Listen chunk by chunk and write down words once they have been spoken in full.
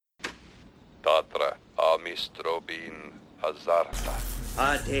Tatra Amistrobin Hazarta.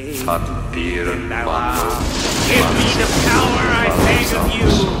 Give Give me the power, I beg of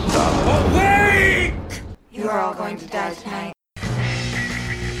you! Awake! You are all going to die tonight. Shut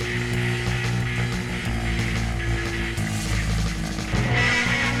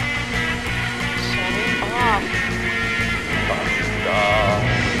it off.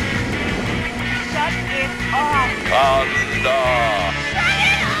 Shut it off. Kanda!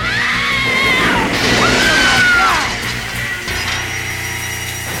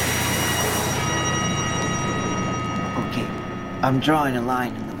 Okay, I'm drawing a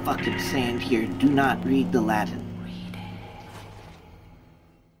line in the fucking sand here. Do not read the Latin.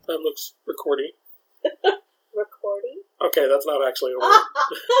 That looks recordy. Recording? Okay, that's not actually a word.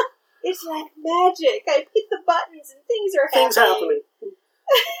 It's like magic. I hit the buttons and things are Things happening.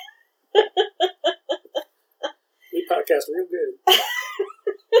 We podcast real good.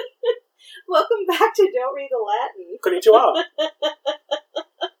 Welcome back to Don't Read the Latin. Konnichiwa.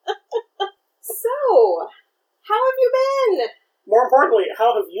 So, how have you been? More importantly,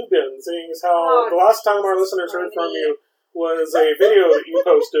 how have you been? Seeing as how the last time our listeners heard from you was a video that you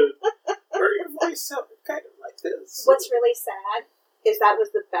posted where your voice sounded kind of like this. What's really sad is that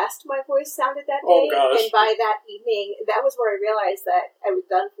was the best my voice sounded that day. Oh, gosh. And by that evening, that was where I realized that I was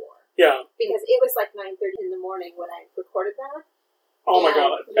done for. Yeah. Because it was like 9:30 in the morning when I recorded that. Oh my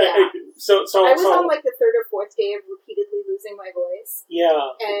god. Yeah. So I was on like the third or fourth day of repeatedly losing my voice.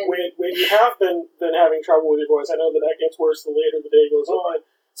 Yeah. And when you have been having trouble with your voice, I know that gets worse the later the day goes on.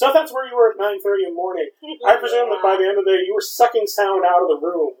 So if that's where you were at 9:30 in the morning, I presume that by the end of the day you were sucking sound out of the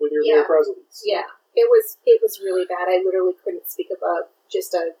room with your mere presence. Yeah. It was really bad. I literally couldn't speak above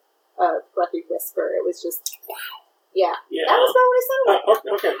just a breathy whisper. It was just yeah. That was not what it sounded like.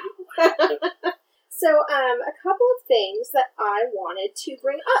 Okay. So, a couple of things that I wanted to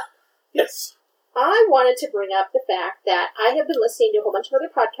bring up. Yes. I wanted to bring up the fact that I have been listening to a whole bunch of other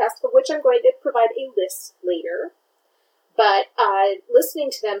podcasts, of which I'm going to provide a list later. But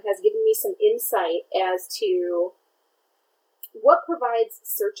listening to them has given me some insight as to what provides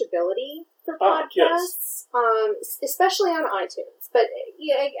searchability for podcasts, especially on iTunes. But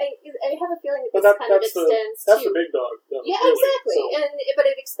yeah, I have a feeling that this kind of extends that's to... the big dog. Though, yeah, really, exactly. So. But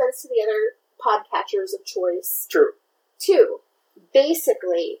it extends to the other podcatchers of choice. True. Two,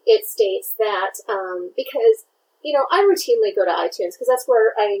 basically, it states that because I routinely go to iTunes because that's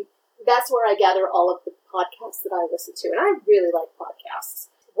where I gather all of the podcasts that I listen to, and I really like podcasts.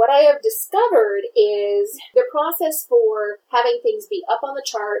 What I have discovered is the process for having things be up on the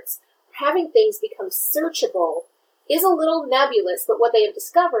charts, having things become searchable, is a little nebulous. But what they have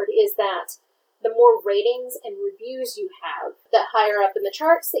discovered is that the more ratings and reviews you have, the higher up in the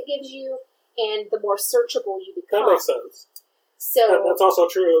charts that gives you, and the more searchable you become. That makes sense. So that's also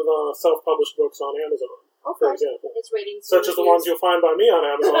true of self-published books on Amazon, for example. It's ratings, such as the ones you'll find by me on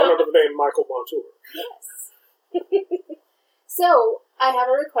Amazon under the name Michael Montour. Yes. So I have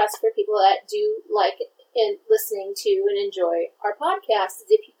a request for people that do like listening to and enjoy our podcast. Is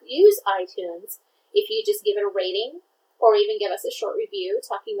if you use iTunes, if you just give it a rating, or even give us a short review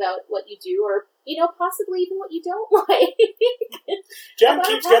talking about what you do, or possibly even what you don't like. Jen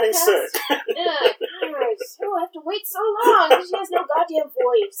keeps getting sick. Yeah, gosh, I have to wait so long because she has no goddamn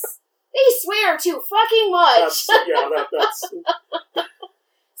voice. They swear too fucking much. That's.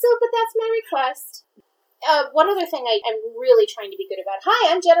 But that's my request. One other thing I'm really trying to be good about.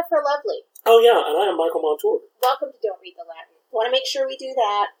 Hi, I'm Jennifer Lovely. Oh yeah, and I am Michael Montour. Welcome to Don't Read the Latin. Want to make sure we do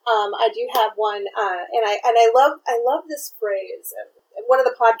that. I do have one, and I love this phrase. One of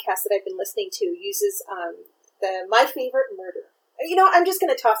the podcasts that I've been listening to uses the My Favorite Murder. I'm just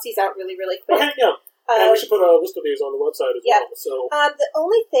going to toss these out really, really quick. Okay, yeah. And we should put a list of these on the website as well. So the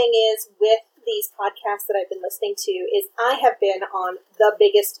only thing is with these podcasts that I've been listening to is I have been on the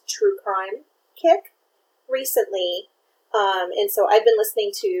biggest true crime kick recently. And so I've been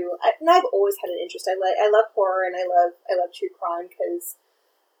listening to, and I've always had an interest. I love horror and I love true crime because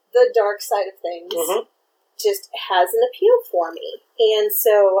the dark side of things just has an appeal for me. And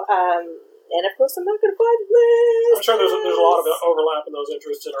so, and of course I'm not going to find a list. I'm sure there's a lot of overlap in those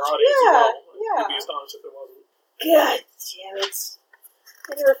interests in our audience as well. Yeah. You'd be astonished if there wasn't. God damn it.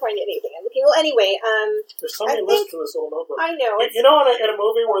 I never find anything I'm looking. Well, anyway, there's so many lists in this little notebook. I know. In a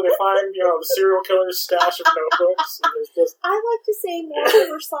movie where they find, the serial killer's stash of notebooks, and there's just... I like to say more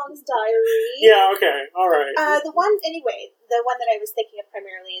River Song's Diary. Yeah, okay, alright. The one that I was thinking of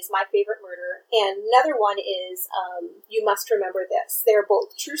primarily is My Favorite Murder, and another one is You Must Remember This. They're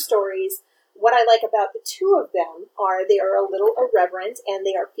both true stories. What I like about the two of them are they are a little irreverent, and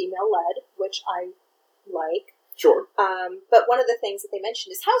they are female-led, which I like. Sure. But one of the things that they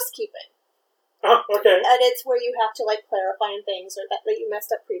mentioned is housekeeping. Oh, okay. And it's where you have to like clarify things or that you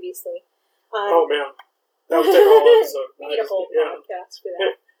messed up previously. Oh man, that would take all episode. We need a whole podcast for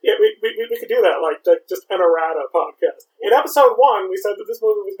that. Yeah, we could do that, like just an errata podcast. In episode 1, we said that this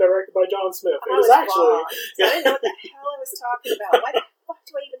movie was directed by John Smith. It was actually... wrong. I didn't know what the hell I was talking about. Why the fuck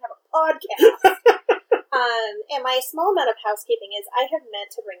do I even have a podcast? And my small amount of housekeeping is I have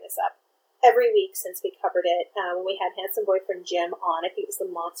meant to bring this up every week since we covered it. When we had Handsome Boyfriend Jim on, I think it was the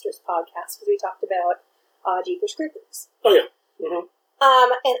Monsters podcast, because we talked about Jeepers Creepers. Oh, yeah. Mm-hmm.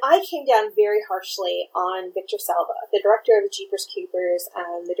 And I came down very harshly on Victor Salva, the director of Jeepers Creepers,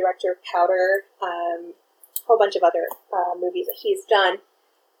 the director of Powder, a whole bunch of other movies that he's done,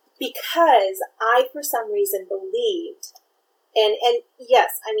 because I, for some reason, believed, and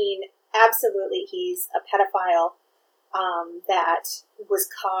yes, I mean, absolutely, he's a pedophile that was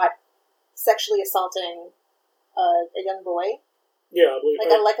caught sexually assaulting a young boy. Yeah, I believe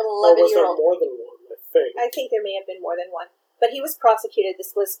like an 11-year-old. Or was there more than one, I think? I think there may have been more than one. But he was prosecuted.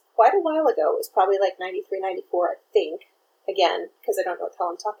 This was quite a while ago. It was probably like 93, 94, I think. Again, because I don't know what the hell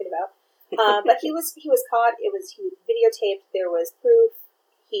I'm talking about. But he was caught. He was videotaped. There was proof.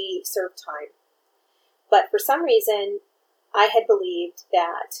 He served time. But for some reason, I had believed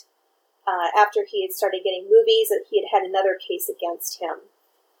that after he had started getting movies, that he had another case against him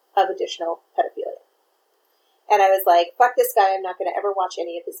of additional pedophilia. And I was like, fuck this guy. I'm not going to ever watch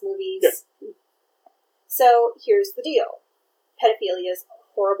any of his movies. Yeah. So here's the deal. Pedophilia is a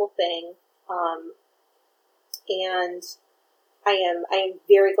horrible thing, and I am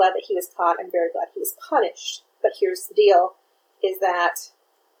very glad that he was caught. I'm very glad he was punished. But here's the deal, is that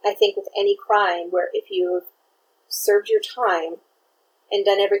I think with any crime where if you've served your time and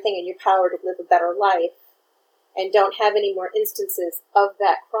done everything in your power to live a better life and don't have any more instances of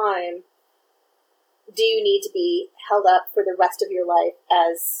that crime, do you need to be held up for the rest of your life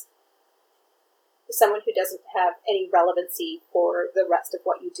as someone who doesn't have any relevancy for the rest of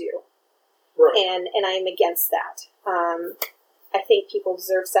what you do? Right. And I am against that. I think people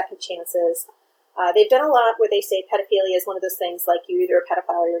deserve second chances. They've done a lot where they say pedophilia is one of those things like you're either a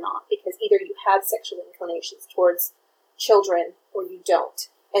pedophile or you're not, because either you have sexual inclinations towards children or you don't.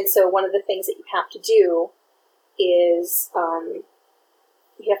 And so one of the things that you have to do is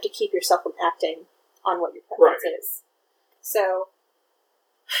you have to keep yourself from acting on what your preference is. So,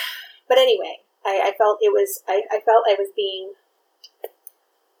 but anyway, I felt I was being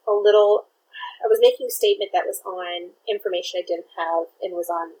a little, I was making a statement that was on information I didn't have and was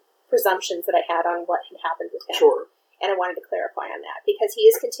on presumptions that I had on what had happened with him. Sure. And I wanted to clarify on that because he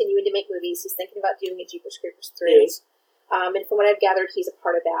is continuing to make movies. He's thinking about doing a Jeepers Creepers 3. Yes. And from what I've gathered, he's a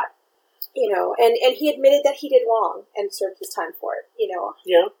part of that. You know, and he admitted that he did wrong and served his time for it, you know.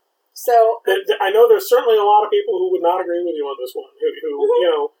 Yeah. So I know there's certainly a lot of people who would not agree with you on this one, who you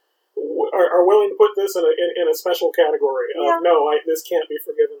know, are willing to put this in a special category of this can't be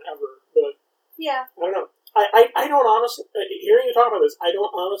forgiven ever. But yeah, I don't know. I don't honestly, hearing you talk about this, I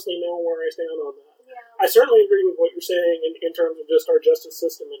don't honestly know where I stand on that. Yeah. I certainly agree with what you're saying in terms of just our justice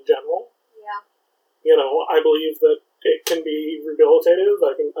system in general. Yeah. You know, I believe that it can be rehabilitative.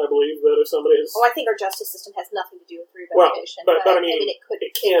 I believe that if somebody is... Oh, I think our justice system has nothing to do with rehabilitation. Well, but I mean, it could.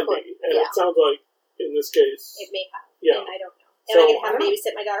 It can be. And it sounds like, in this case... It may have. Yeah. And I don't know. Am I going to have to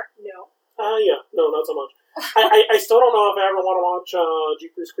babysit my daughter? No. Yeah. No, not so much. I still don't know if I ever want to watch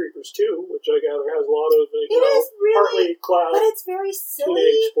Jeepers Creepers 2, which I gather has a lot of, it is really, partly cloud. But it's very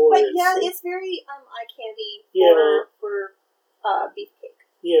silly. Boys. But yeah, it's very eye candy for beefcake.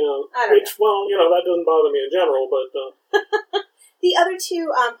 Yeah. Which, well, you know, that doesn't bother me in general, but... The other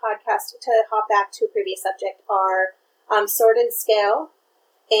two podcasts, to hop back to a previous subject, are Sword and Scale,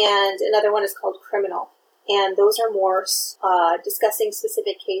 and another one is called Criminal. And those are more discussing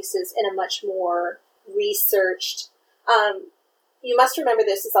specific cases in a much more researched... you must remember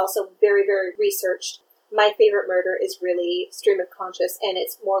this is also very, very researched. My Favorite Murder is really stream of conscious, and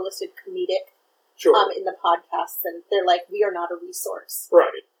it's more listed comedic in the podcasts. And they're like, we are not a resource.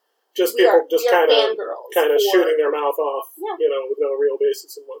 Right. Just we people just kind of or, shooting their mouth off, you know, with no real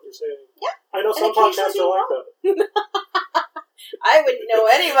basis in what they're saying. Yeah. I know some podcasts are like that. I wouldn't know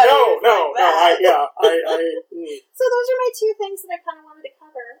anybody. No. I So those are my two things that I kind of wanted to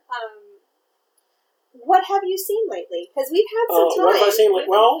cover. What have you seen lately? Because we've had some time. What have I seen lately?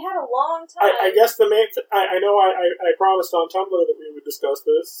 Well, we've had a long time. I guess the main... I know I promised on Tumblr that we would discuss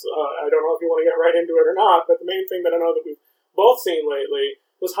this. I don't know if you want to get right into it or not, but the main thing that I know that we've both seen lately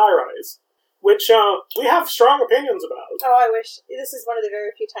was High Rise, which we have strong opinions about. Oh, I wish... This is one of the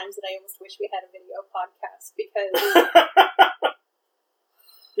very few times that I almost wish we had a video podcast, because...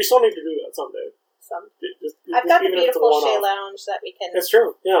 We still need to do that someday. I've got the beautiful Shea one-off Lounge that we can... It's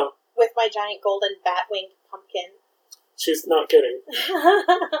true, yeah. with my giant golden bat-winged pumpkin. She's not kidding.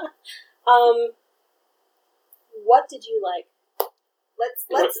 What did you like?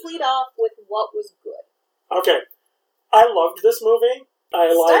 Let's lead off with what was good. Okay. I loved this movie.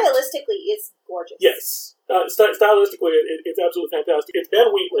 Stylistically, it's gorgeous. Yes. Stylistically, it's absolutely fantastic. It's Ben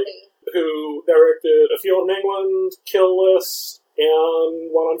Wheatley, who directed A Field in England, Kill List,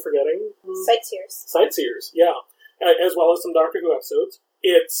 and one I'm forgetting. Sightseers, yeah. As well as some Doctor Who episodes.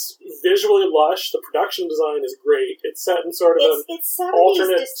 It's visually lush. The production design is great. It's set in sort of it's an 70s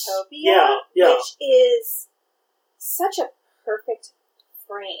alternate dystopia, which is such a perfect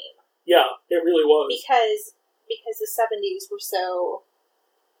frame. Yeah, it really was. Because the 70s were so,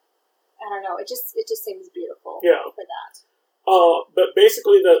 I don't know, it just seems beautiful for that. But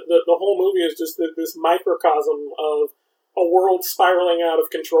basically the whole movie is just this microcosm of a world spiraling out of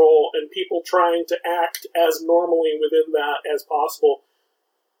control and people trying to act as normally within that as possible,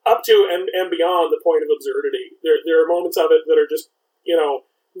 up to and beyond the point of absurdity. There are moments of it that are just,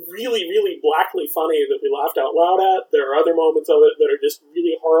 really, really blackly funny that we laughed out loud at. There are other moments of it that are just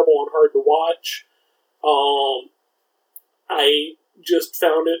really horrible and hard to watch. I just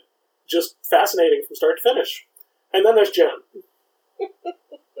found it just fascinating from start to finish. And then there's Jen.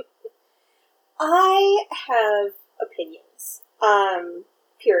 I have opinions.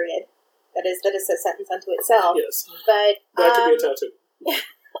 Period. That is a sentence unto itself. Yes. But that could be a tattoo.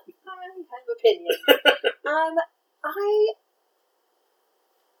 I have opinions.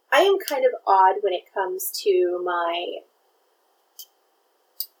 I am kind of odd when it comes to my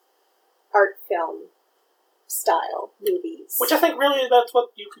art film style movies. Which I think really that's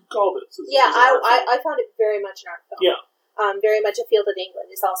what you could call this. I found it very much an art film. Yeah. Very much A Field in England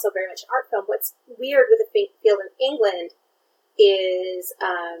is also very much an art film. What's weird with A Field in England is,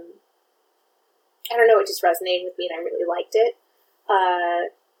 I don't know, it just resonated with me and I really liked it.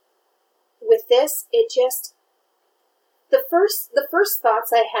 With this, it just, the first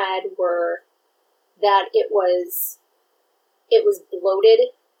thoughts I had were that it was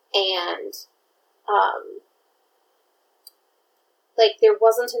bloated and, like there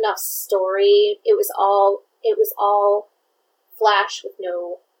wasn't enough story. It was all flash with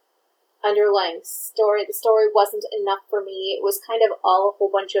no underlying story. The story wasn't enough for me. It was kind of all a whole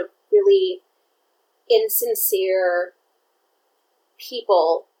bunch of really insincere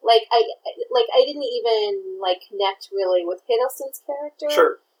people. Like I didn't even connect really with Hiddleston's character.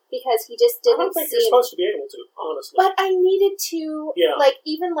 Sure. Because he just didn't. I don't think you're supposed to be able to, honestly. But I needed to. Yeah.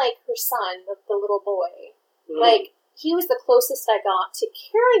 Even her son, the little boy. Mm-hmm. He was the closest I got to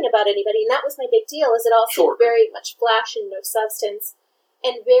caring about anybody, and that was my big deal. Is it all seemed very much flash and no substance,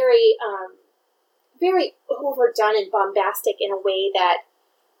 and very, very overdone and bombastic in a way that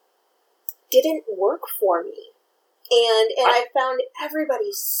didn't work for me. And I found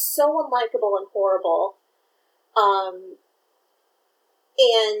everybody so unlikable and horrible.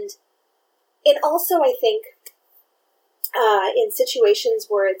 And also I think in situations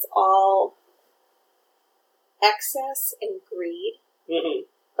where it's all excess and greed,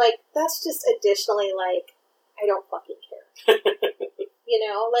 that's just additionally I don't fucking care.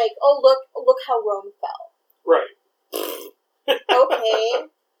 Oh look how Rome fell. Right. Okay.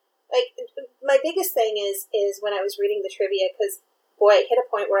 My biggest thing is when I was reading the trivia, because boy, it hit a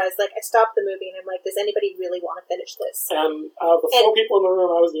point where I was I stopped the movie and I'm like, does anybody really want to finish this? And the 4 people in the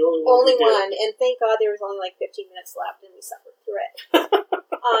room, I was the only one. Only one, and thank God there was only 15 minutes left, and we suffered through it.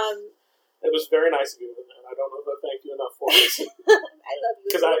 It was very nice of you, and I don't know if I thanked you enough for it. I love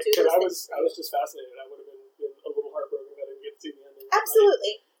you. Because I was just fascinated. I would have been a little heartbroken if I didn't get to see the ending.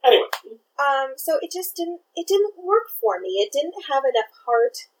 Absolutely. Anyway. So it just didn't work for me. It didn't have enough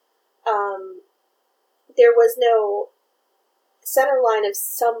heart. There was no center line of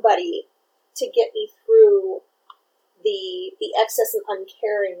somebody to get me through the excess and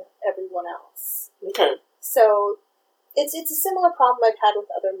uncaring of everyone else. Okay. So it's a similar problem I've had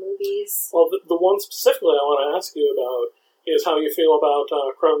with other movies. Well, the one specifically I want to ask you about is how you feel about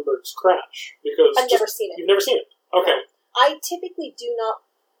Cronenberg's Crash, because I've never seen it. You've never seen it. Okay. I typically do not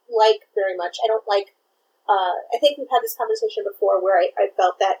like very much. I don't like. I think we've had this conversation before where I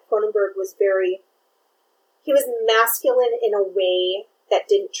felt that Cronenberg was he was masculine in a way that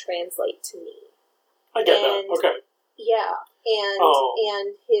didn't translate to me. I get that. Okay. Yeah,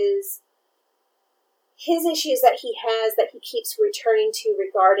 and his issues that he has that he keeps returning to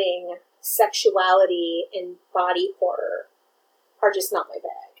regarding sexuality and body horror are just not my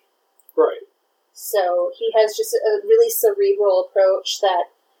bag. Right. So he has just a really cerebral approach that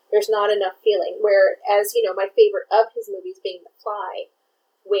there's not enough feeling. Whereas, my favorite of his movies being The Fly,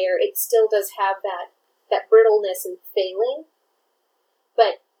 where it still does have that brittleness and failing,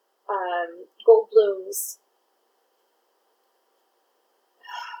 but Goldblum's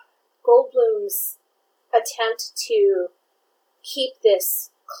attempt to keep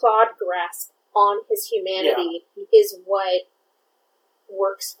this clawed grasp on his humanity is what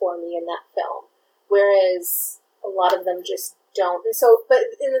works for me in that film. Whereas a lot of them just don't.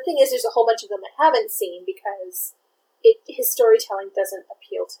 And the thing is, there's a whole bunch of them I haven't seen because his storytelling doesn't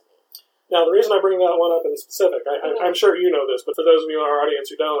appeal to me. Now, the reason I bring that one up in specific, I'm sure you know this, but for those of you in our audience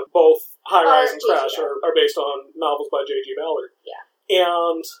who don't, both High Rise and Crash are based on novels by J.G. Ballard. Yeah.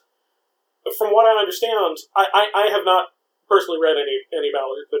 And from what I understand, I have not personally read any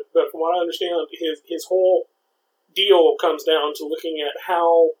Ballard, but from what I understand, his whole deal comes down to looking at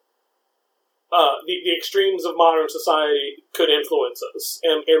how the extremes of modern society could influence us,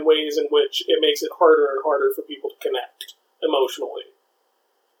 and in ways in which it makes it harder and harder for people to connect emotionally.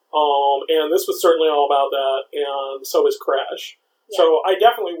 And this was certainly all about that, and so is Crash. Yeah. So I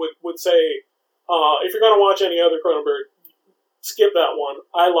definitely would say, if you're going to watch any other Cronenberg, skip that one.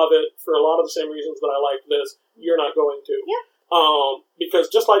 I love it for a lot of the same reasons that I liked this. You're not going to. Yeah. Because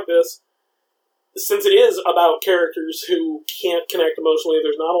just like this, since it is about characters who can't connect emotionally,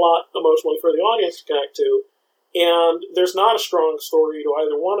 there's not a lot emotionally for the audience to connect to, and there's not a strong story to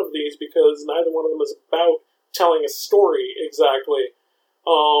either one of these because neither one of them is about telling a story exactly.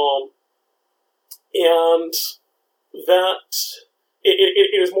 And that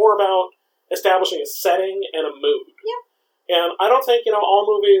it is more about establishing a setting and a mood. Yeah. And I don't think, all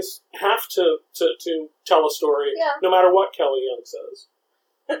movies have to tell a story, no matter what Kelly Young says.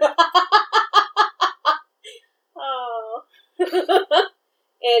 Oh.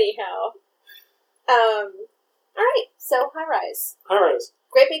 Anyhow. Alright, so High Rise. High Rise.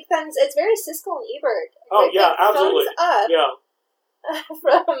 Great big thumbs. It's very Siskel and Ebert. Great big absolutely. Thumbs up. Yeah.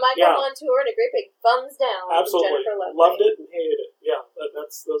 From Michael Montour and a great big thumbs down. Absolutely. From Jennifer Lovely. Loved it and hated it. Yeah,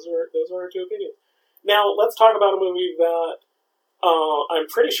 those are our two opinions. Now, let's talk about a movie that I'm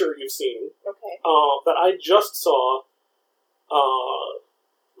pretty sure you've seen. Okay. That I just saw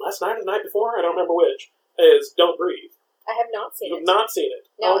last night or the night before, I don't remember which, is Don't Breathe. I have not seen it. You've not seen it?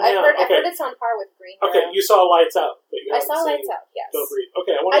 No, I've heard it's on par with Green Arrow. Okay, you saw Lights Out. But you I saw Lights Out, yes. Don't Breathe.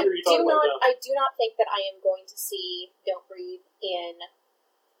 Okay, I want to hear you talk about that. I do not think that I am going to see Don't Breathe in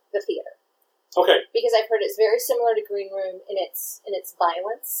the theater. Okay. Because I've heard it's very similar to Green Room in its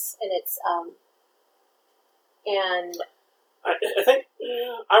violence and its and I think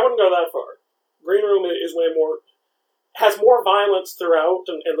I wouldn't go that far. Green Room is has more violence throughout,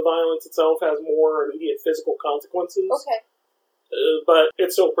 and the violence itself has more immediate physical consequences. Okay. But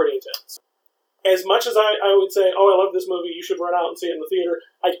it's still pretty intense. As much as I would say, I love this movie, you should run out and see it in the theater,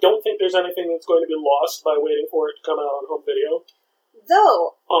 I don't think there's anything that's going to be lost by waiting for it to come out on home video.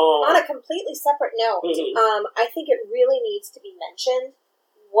 Though, on a completely separate note, mm-hmm. I think it really needs to be mentioned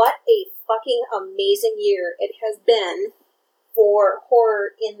what a fucking amazing year it has been for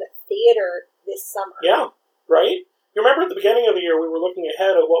horror in the theater this summer. Yeah, right? You remember at the beginning of the year, we were looking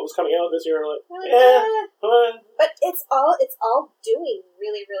ahead at what was coming out this year, and But it's all doing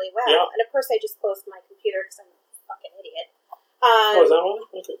really, really well. Yeah. And of course, I just closed my computer because I'm a fucking idiot. Is that one?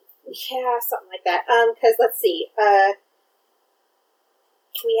 Okay. Yeah, something like that. Because let's see.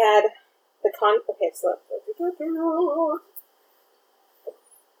 We had the Okay, so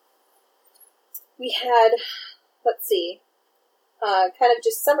we had. Let's see. Kind of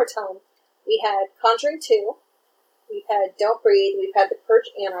just summertime. We had Conjuring 2. We've had Don't Breathe. We've had The Purge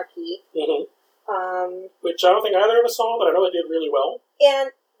Anarchy. Mm-hmm. Which I don't think either of us saw, but I know it did really well.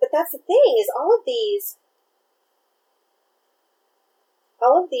 But that's the thing, is all of these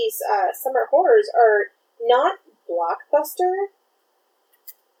summer horrors are not blockbuster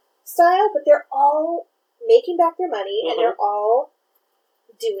style, but they're all making back their money, and they're all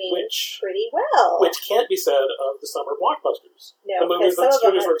doing pretty well. Which can't be said of the summer blockbusters. No, the movies that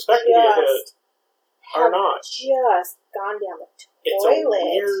studios were expecting to be a hit are not. Just gone down the toilet. It's a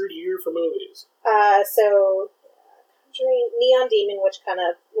weird year for movies. So Conjuring, Neon Demon, which kind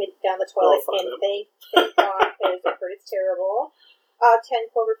of went down the toilet, and thank God, because I've heard it's terrible. 10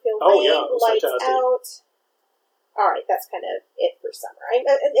 Cloverfield Lane, Lights fantastic. Out. Alright, that's kind of it for summer.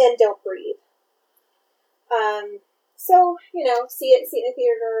 And Don't Breathe. So, see it in the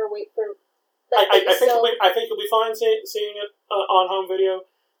theater, or wait for... I think you'll be fine seeing it on home video.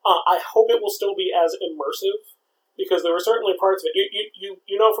 I hope it will still be as immersive, because there were certainly parts of it.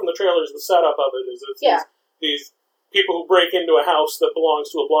 You know from the trailers, the setup of it is these people who break into a house that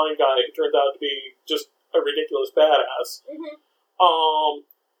belongs to a blind guy who turns out to be just a ridiculous badass. Mm-hmm.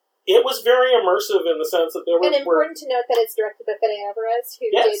 It was very immersive in the sense that there were... And important to note that it's directed by Fede Alvarez, who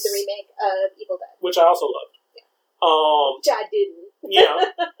did the remake of Evil Dead. Which I also loved. Which I didn't.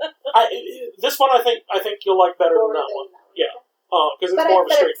 Yeah. This one, I think you'll like better than that one. Yeah, because it's more of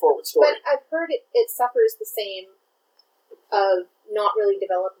a straightforward story. But I've heard it suffers the same of not really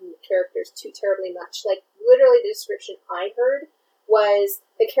developing the characters too terribly much. Like, literally the description I heard was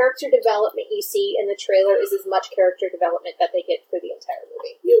the character development you see in the trailer is as much character development that they get for the entire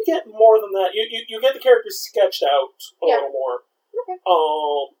movie. You get more than that. You get the characters sketched out a little more. Okay.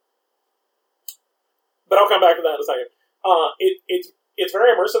 But I'll come back to that in a second. It's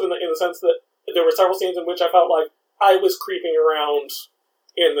very immersive in the sense that there were several scenes in which I felt like I was creeping around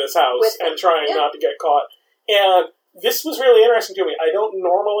in this house and trying not to get caught. And this was really interesting to me. I don't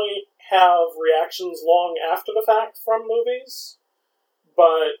normally have reactions long after the fact from movies,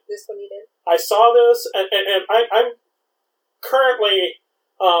 but this one you did. I saw this, and I'm currently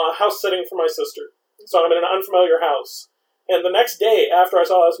house sitting for my sister, so I'm in an unfamiliar house. And the next day after I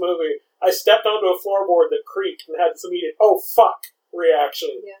saw this movie, I stepped onto a floorboard that creaked and had this immediate "oh fuck"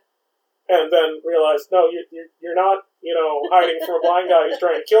 reaction. Yeah. And then realized, no, you're not, hiding from a blind guy who's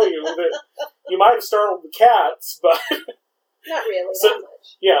trying to kill you. You might have startled the cats, but not really that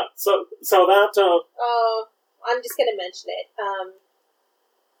much. Yeah. So that. Oh, I'm just going to mention it.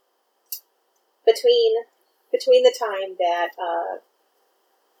 Between the time that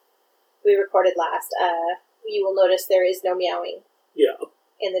we recorded last, you will notice there is no meowing. Yeah.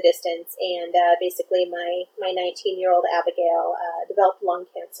 In the distance, and basically my 19-year-old Abigail developed lung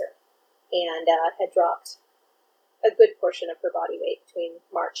cancer, and had dropped a good portion of her body weight between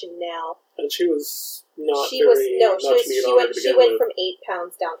March and now. And she was not she went from 8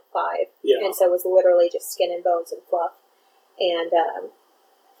 pounds down to 5, and so was literally just skin and bones and fluff, and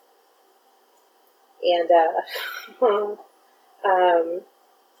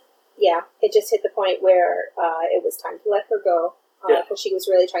yeah, it just hit the point where it was time to let her go. Because she was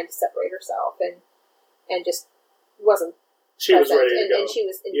really trying to separate herself and just wasn't present. Was ready to go. And she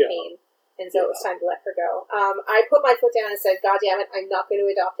was in pain. And so it was time to let her go. I put my foot down and said, God damn it, I'm not going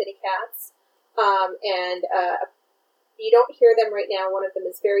to adopt any cats. You don't hear them right now. One of them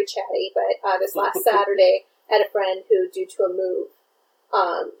is very chatty. But this last Saturday, I had a friend who, due to a move,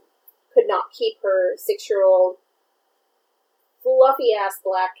 could not keep her 6-year-old fluffy-ass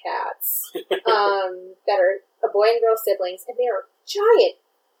black cats that are a boy and girl siblings, and they are giant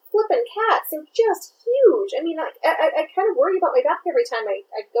flippin' cats. They're just huge. I mean, I kind of worry about my back every time I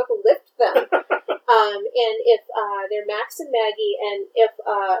go to lift them. And if they're Max and Maggie, and if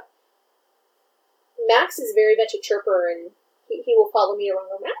Max is very much a chirper, and he will follow me around,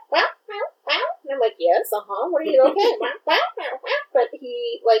 going, wow, wow, wow. And I'm like, yes, what are you, okay? Wow, wow, wow. But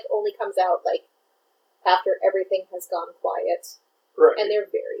he, only comes out, after everything has gone quiet. Right. And they're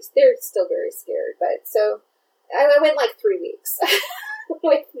still very scared. But so I went 3 weeks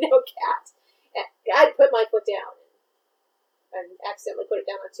with no cat. And I'd put my foot down and accidentally put it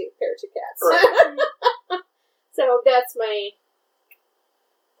down on a pair of 2 cats. Right. So that's what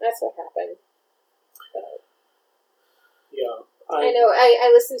happened. Yeah. I know. I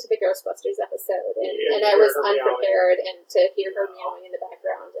listened to the Ghostbusters episode, and I was unprepared, and to hear her meowing in the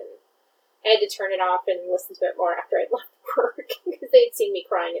background, and I had to turn it off and listen to it more after I'd left work, because they'd seen me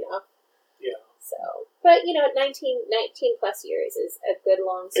crying enough. Yeah. So, but 19 plus years is a good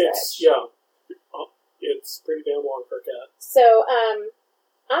long stretch. It's pretty damn long for a cat. So,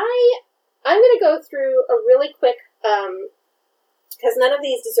 I'm going to go through a really quick, because none of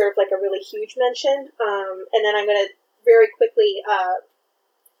these deserve a really huge mention, and then I'm going to very quickly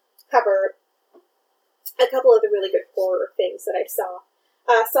cover a couple of the really good horror things that I saw.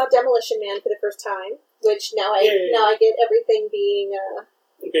 Saw Demolition Man for the first time, which now I get everything being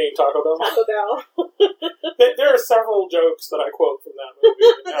Taco Bell. Taco Bell. There are several jokes that I quote from that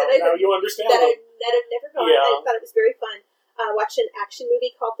movie. Now you understand that I've never gone. Yeah. I thought it was very fun. Watched an action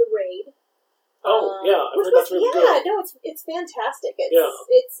movie called The Raid. I heard that's really good. Yeah, no, it's fantastic. It's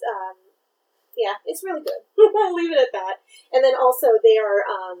really good. I'll leave it at that. And then also they are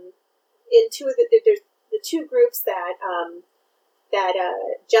in two of there's the two groups that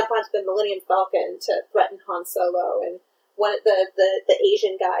jump onto the Millennium Falcon to threaten Han Solo, and one of the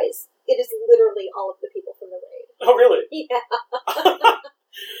Asian guys. It is literally all of the people from The Raid. Oh, really? Yeah.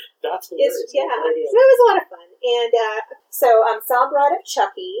 That's hilarious. So it was a lot of fun. And Sal brought up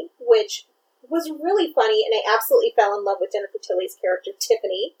Chucky, which was really funny, and I absolutely fell in love with Jennifer Tilly's character,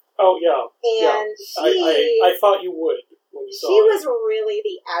 Tiffany. Oh, yeah. And I thought you would when you saw she it. was really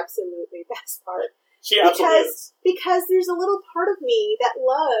the absolutely best part. She absolutely is. Because there's a little part of me that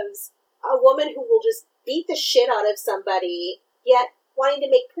loves a woman who will just beat the shit out of somebody, yet wanting to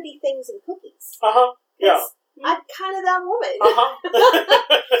make pretty things and cookies. Uh-huh. Yeah. I'm kind of that woman. Uh-huh.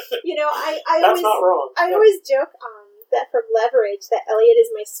 I That's not wrong. I always joke, that from Leverage that Elliot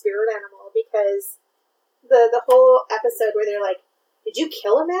is my spirit animal because the whole episode where they're like, "Did you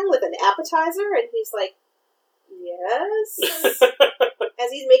kill a man with an appetizer?" And he's like, "Yes." As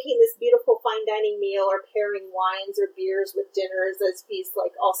he's making this beautiful fine dining meal or pairing wines or beers with dinners as he's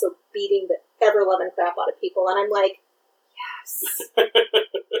like also beating the ever-loving crap out of people. And I'm like, yes.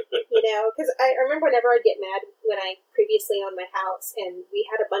 You know, because I remember whenever I'd get mad when I previously owned my house and we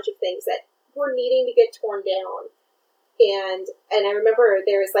had a bunch of things that were needing to get torn down. And I remember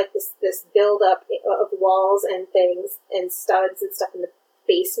there was like this build-up of walls and things and studs and stuff in the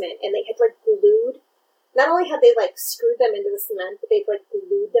basement. And they had like glued. Not only had they, like, screwed them into the cement, but they'd, like,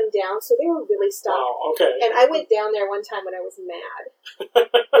 glued them down, so they were really stuck. Oh, okay. And I went down there one time when I was mad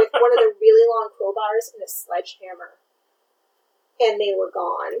with one of the really long crowbars and a sledgehammer. And they were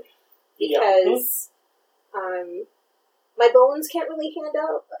gone. Because my bones can't really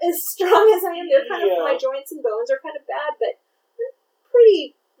handle as strong as I am. They're kind of, my joints and bones are kind of bad, but I'm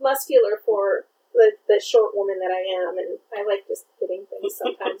pretty muscular for the short woman that I am, and I like just hitting things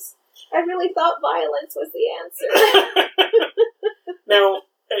sometimes. I really thought violence was the answer. Now,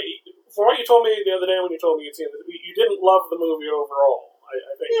 for what you told me the other day when you told me you'd seen it, you didn't love the movie overall.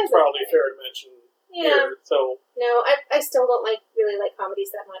 I think it's probably fair to mention here. So no, I still don't really like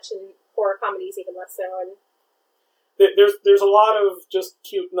comedies that much, and horror comedies even less so. And there's a lot of just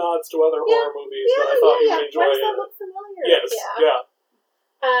cute nods to other horror movies that I thought you would enjoy. Why does that look familiar? Yes,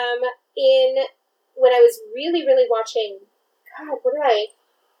 When I was really, really watching, God, what did I...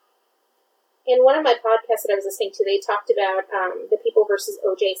 In one of my podcasts that I was listening to, they talked about The People versus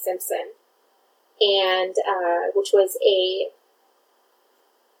O.J. Simpson, and which was a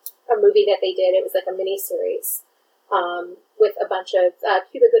movie that they did. It was like a miniseries with a bunch of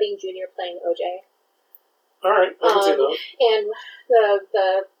Cuba Gooding Jr. playing O.J. All right, I can see that. And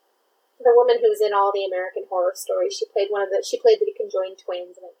the woman who's in all the American Horror Stories, she played the conjoined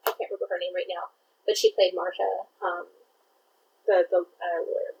twins, and I can't remember her name right now, but she played Marsha.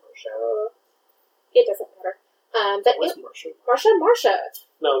 Marsha. It doesn't matter. What's Marsha? Marsha.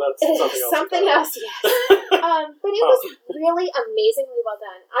 No, that's something else. Something else, yes. But it was really amazingly well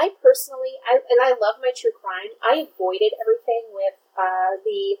done. I personally, I love my true crime. I avoided everything with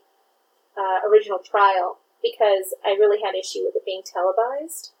the original trial because I really had issue with it being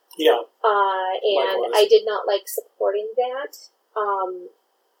televised. Yeah. And I did not like supporting that.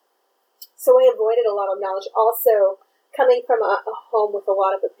 So I avoided a lot of knowledge. Also, coming from a home with a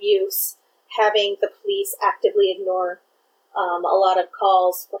lot of abuse, having the police actively ignore a lot of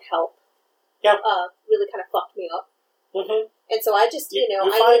calls for help really kind of fucked me up. Mm-hmm. And so I just,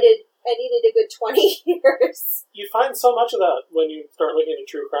 I needed a good 20 years. You find so much of that when you start looking at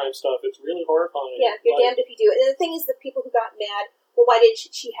true crime stuff. It's really horrifying. Yeah, you're damned if you do. And the thing is, the people who got mad, well, why didn't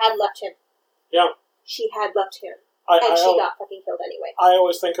she had left him. Yeah. She had left him. She got fucking killed anyway. I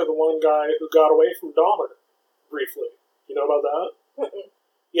always think of the one guy who got away from Dahmer, briefly. You know about that? Mm-mm.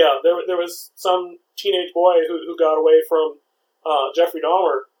 Yeah, there was some teenage boy who got away from Jeffrey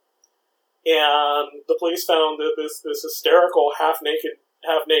Dahmer, and the police found that this hysterical half-naked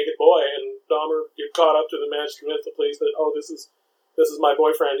boy, and Dahmer caught up to them, managed to convince the police that, this is my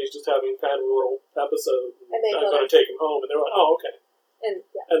boyfriend, he's just having kind of a little episode, and I'm going to take him home, and they were like, oh, okay. And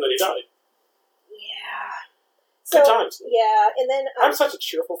then he died. Yeah. Good times. Yeah, and then... I'm such a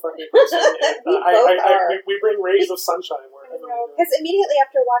cheerful fucking person. We bring rays of sunshine wherever we go. Because immediately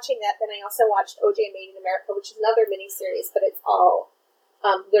after watching that, then I also watched O.J. Made in America, which is another miniseries, but it's all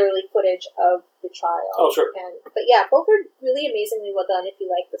literally footage of the trial. Oh, sure. But yeah, both are really amazingly well done if you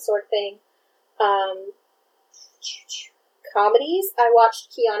like the sort of thing. Comedies, I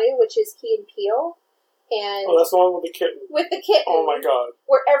watched Keanu, which is Key and Peele. And that's the one with the kitten. With the kitten. Oh my god.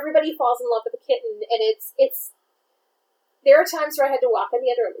 Where everybody falls in love with the kitten, and it's there are times where I had to walk in the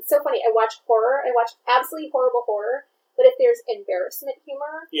other room. It's so funny. I watch horror. I watch absolutely horrible horror. But if there's embarrassment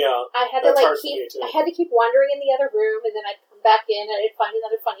humor, I had to keep wandering in the other room, and then I'd come back in and I'd find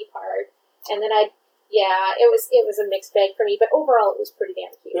another funny part, and then it was a mixed bag for me. But overall, it was pretty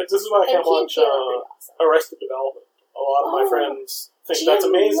damn cute. This is why I can't watch Arrested Development. A lot of my friends think that's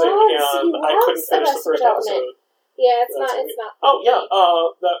amazing, and I couldn't finish the first episode. Yeah, it's not. Oh yeah,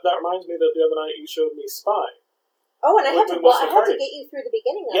 that reminds me that the other night you showed me Spy. Oh, and I had to get you through the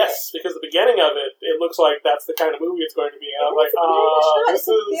beginning of it. Yes, because the beginning of it looks like that's the kind of movie it's going to be. And I'm like, it's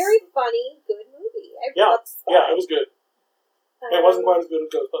a very funny, good movie. I loved Spy. Yeah, it was good. It wasn't quite as good as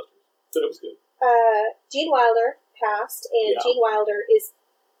Ghostbusters, but it was good. Gene Wilder passed, and Gene Wilder is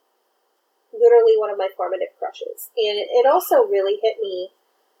literally one of my formative crushes. And it also really hit me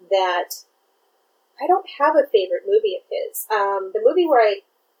that I don't have a favorite movie of his. The movie where I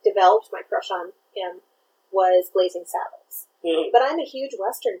developed my crush on him was Blazing Saddles. Mhm. But I'm a huge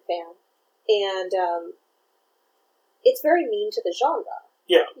Western fan, and it's very mean to the genre.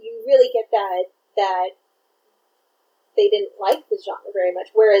 Yeah. You really get that they didn't like the genre very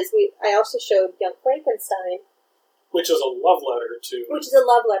much. Whereas I also showed Young Frankenstein, Which is a love letter to... which is a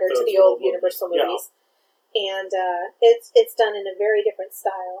love letter to the old Universal Yeah. movies. And it's done in a very different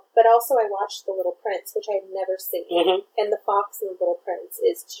style. But also I watched The Little Prince, which I've never seen. Mhm. And The Fox and the Little Prince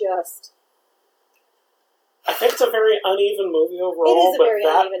is just... I think it's a very uneven movie overall, It is a but very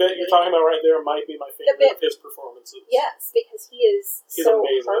that uneven bit you're movie. talking about right there might be my favorite of his performances. Yes, because he's so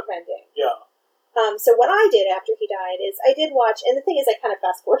amazing. heartrending. Yeah. So what I did after he died is I did watch, and the thing is I kind of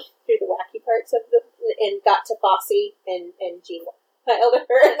fast forwarded through the wacky parts of and got to Fosse and Gene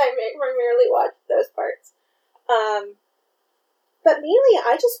Wilder, and I primarily watched those parts. But mainly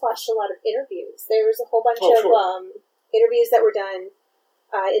I just watched a lot of interviews. There was a whole bunch of interviews that were done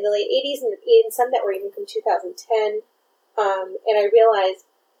in the late 80s and some that were even from 2010. And I realized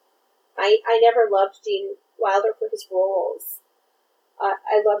I never loved Gene Wilder for his roles.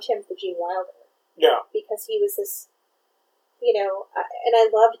 I loved him for Gene Wilder. Yeah. Because he was this, and I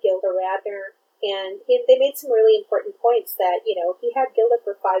loved Gilda Radner. And they made some really important points that, he had Gilda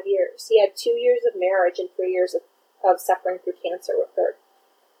for 5 years. He had 2 years of marriage and 3 years of suffering through cancer with her.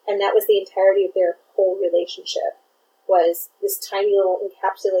 And that was the entirety of their whole relationship, was this tiny little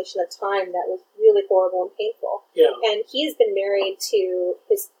encapsulation of time that was really horrible and painful. Yeah. And he's been married to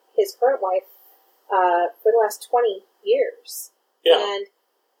his current wife for the last 20 years. Yeah. And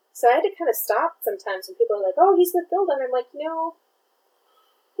so I had to kind of stop sometimes when people are like, oh, he's with Gilda. And I'm like,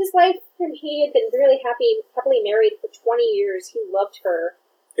 his wife and he had been really happily married for 20 years. He loved her.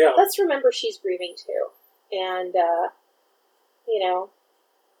 Yeah. Let's remember she's grieving too. And, though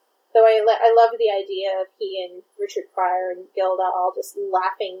I loved the idea of he and Richard Pryor and Gilda all just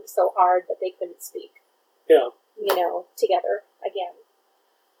laughing so hard that they couldn't speak. Yeah. Together again.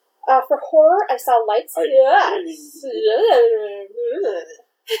 For horror, I saw Lights.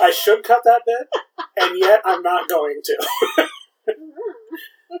 I should cut that bit, and yet I'm not going to.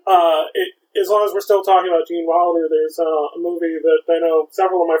 As long as we're still talking about Gene Wilder, there's a movie that I know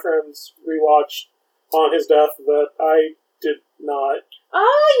several of my friends rewatched on his death that I did not.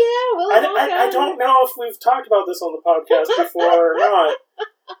 Oh, yeah, Willy Wonka. I don't know if we've talked about this on the podcast before or not.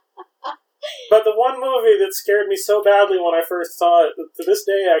 But the one movie that scared me so badly when I first saw it, that to this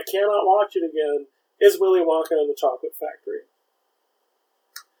day I cannot watch it again, is Willy Wonka and the Chocolate Factory.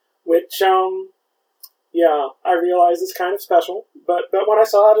 Which, I realize is kind of special, but when I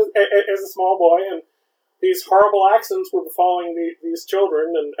saw it as a small boy, and these horrible accidents were befalling these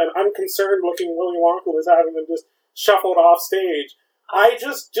children, and an unconcerned-looking Willy Wonka was having them just shuffled off stage, I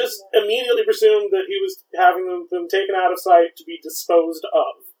just immediately presumed that he was having them taken out of sight to be disposed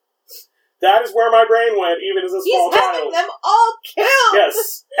of. That is where my brain went, even as a small child. He's having them all killed!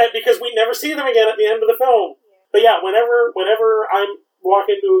 Yes, and because we never see them again at the end of the film. But yeah, whenever I'm walk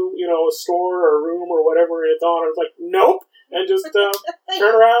into, a store or a room or whatever and it's on, I was like, nope, and just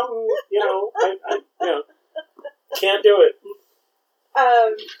turn around and, I can't do it.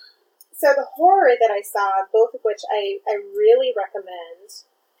 So the horror that I saw, both of which I really recommend,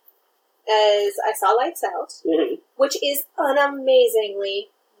 is I saw Lights Out, which is an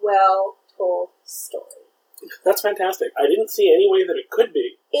amazingly well-told story. That's fantastic. I didn't see any way that it could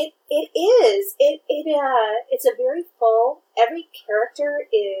be. It is. It's a very full. Every character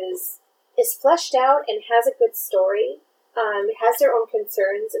is fleshed out and has a good story. Has their own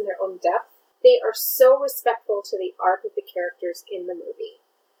concerns and their own depth. They are so respectful to the arc of the characters in the movie,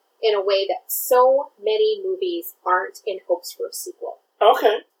 in a way that so many movies aren't in hopes for a sequel.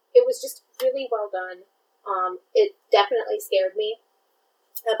 Okay. It was just really well done. It definitely scared me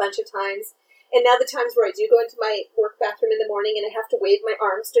a bunch of times. And now the times where I do go into my work bathroom in the morning and I have to wave my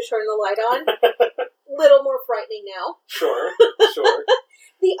arms to turn the light on, little more frightening now. Sure.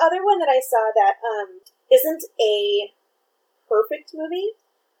 The other one that I saw that isn't a perfect movie,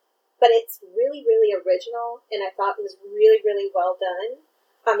 but it's really, really original, and I thought it was really, really well done.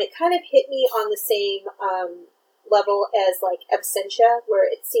 It kind of hit me on the same level as, like, Absentia, where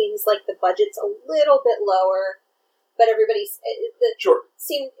it seems like the budget's a little bit lower, but everybody's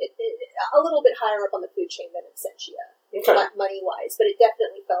seemed a little bit higher up on the food chain than Absentia, money-wise. But it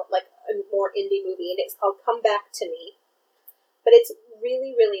definitely felt like a more indie movie, and it's called Come Back to Me. But it's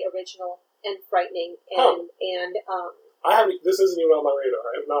really, really original and frightening, and this isn't even on my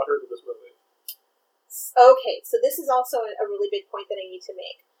radar. I have not heard of this movie. Okay, so this is also a really big point that I need to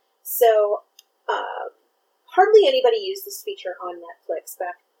make. So, hardly anybody used this feature on Netflix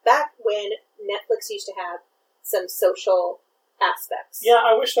back when Netflix used to have some social aspects. Yeah,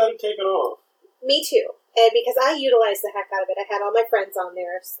 I wish that had taken off. Me too. And because I utilized the heck out of it, I had all my friends on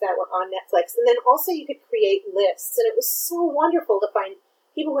there that were on Netflix. And then also you could create lists. And it was so wonderful to find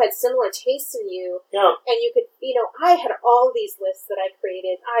people who had similar tastes in you. Yeah. And you could, I had all these lists that I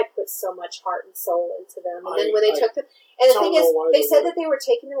created. I put so much heart and soul into them. And then when they took them, and the thing is, they said that they were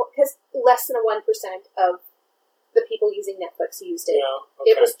taking them, because less than 1% of the people using Netflix used it. Yeah,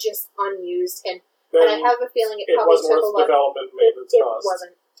 okay. It was just unused. And I have a feeling it probably wasn't took a worth lot. development maintenance cost.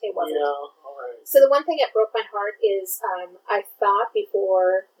 It wasn't. Yeah, all right. So the one thing that broke my heart is I thought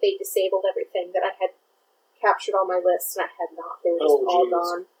before they disabled everything that I had captured all my lists, and I had not. They were just all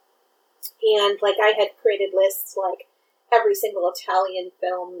gone. And I had created lists every single Italian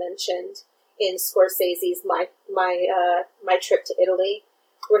film mentioned in Scorsese's my trip to Italy,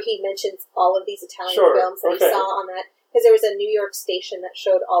 where he mentions all of these Italian films that he saw on that, because there was a New York station that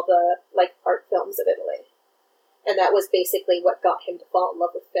showed all the art films of Italy. And that was basically what got him to fall in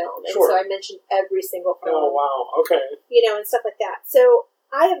love with film. And so I mentioned every single film. Oh, wow. Okay. And stuff like that. So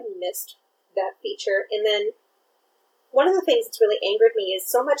I have missed that feature. And then one of the things that's really angered me is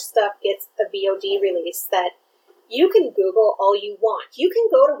so much stuff gets a VOD release that you can Google all you want. You can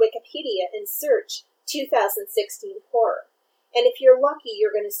go to Wikipedia and search 2016 horror. And if you're lucky,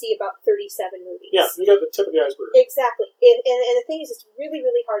 you're going to see about 37 movies. Yeah, you got the tip of the iceberg. Exactly. And the thing is, it's really,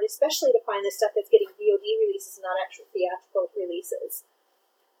 really hard, especially to find the stuff that's getting VOD releases and not actual theatrical releases.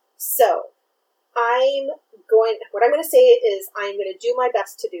 So, what I'm going to say is I'm going to do my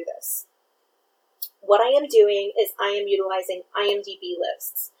best to do this. What I am doing is I am utilizing IMDb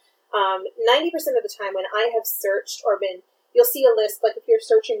lists. 90% of the time when I have searched or you'll see a list, if you're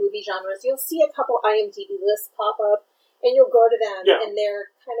searching movie genres, you'll see a couple IMDb lists pop up. And you'll go to them, and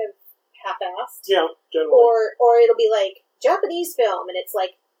they're kind of half-assed. Yeah, generally. Or it'll be Japanese film, and it's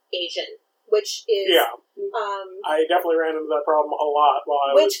Asian, which is... Yeah. I definitely ran into that problem a lot while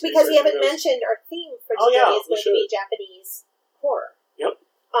I was because we haven't mentioned our theme for today is going to be Japanese horror. Yep.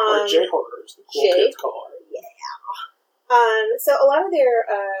 Or J-horror, as the cool kids call it. Yeah. So a lot of their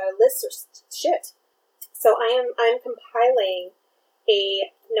lists are shit. So I'm compiling a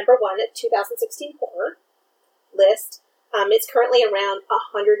number 1 at 2016 horror list. It's currently around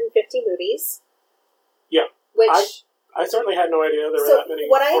 150 movies. Yeah. Which I certainly had no idea there were that many.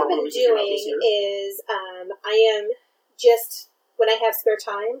 What I have been doing is I am just, when I have spare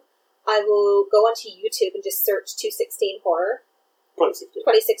time, I will go onto YouTube and just search 2016 horror.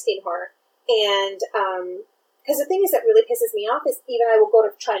 2016 horror. And because the thing is that really pisses me off is even I will go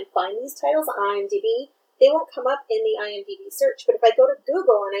to try and find these titles on IMDb, they won't come up in the IMDb search. But if I go to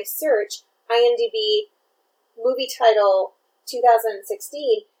Google and I search IMDb movie title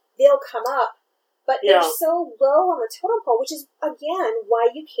 2016, they'll come up, but they're so low on the totem pole, which is again why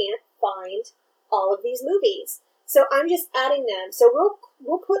you can't find all of these movies. So I'm just adding them. So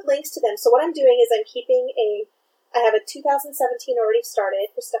we'll put links to them. So what I'm doing is I'm keeping I have a 2017 already started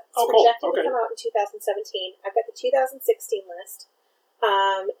for stuff that's projected to come out in 2017. I've got the 2016 list,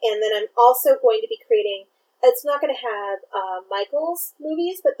 and then I'm also going to be creating. It's not going to have Michael's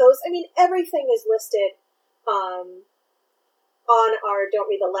movies, but those. Everything is listed. On our Don't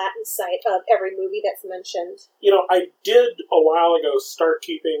Read the Latin site of every movie that's mentioned. I did a while ago start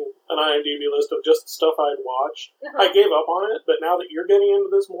keeping an IMDb list of just stuff I'd watched. I gave up on it, but now that you're getting into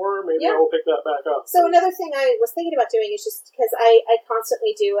this more, maybe I will pick that back up. So another thing I was thinking about doing is just because I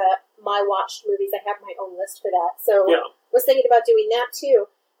constantly do my watched movies. I have my own list for that. So was thinking about doing that too.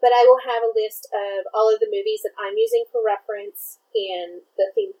 But I will have a list of all of the movies that I'm using for reference in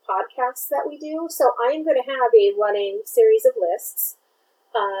the themed podcasts that we do. So I'm going to have a running series of lists.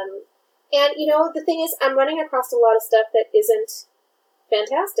 And, the thing is, I'm running across a lot of stuff that isn't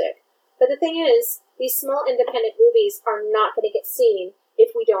fantastic. But the thing is, these small independent movies are not going to get seen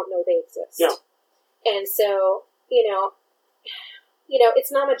if we don't know they exist. Yeah. And so,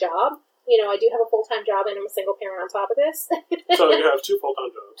 it's not my job. I do have a full-time job and I'm a single parent on top of this. So you have 2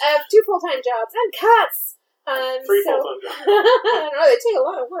 full-time jobs. I have 2 full-time jobs and cats! 3 full-time jobs. I don't know, they take a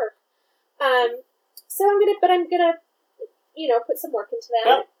lot of work. So I'm gonna put some work into that.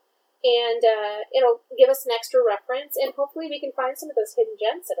 Yeah. And it'll give us an extra reference and hopefully we can find some of those hidden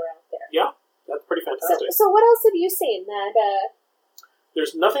gems that are out there. Yeah, that's pretty fantastic. So what else have you seen that...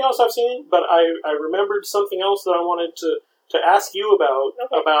 There's nothing else I've seen, but I remembered something else that I wanted to ask you about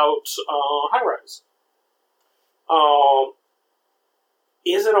High Rise.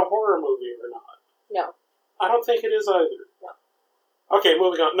 Is it a horror movie or not? No. I don't think it is either. No. Okay,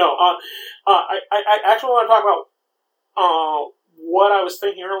 moving on. No, I actually want to talk about what I was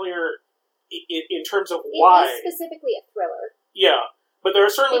thinking earlier in terms of why. It is specifically a thriller. Yeah, but there are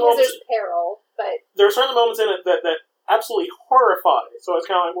certainly moments... there's peril, but... There are certainly moments in it that absolutely horrified. So it's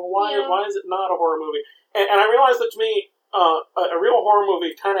kind of like, well, why is it not a horror movie? And I realized that to me, a real horror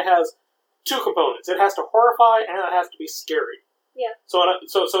movie kind of has two components. It has to horrify and it has to be scary. Yeah. So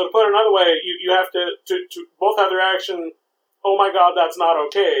to put it another way, you have to both have the reaction, oh my god, that's not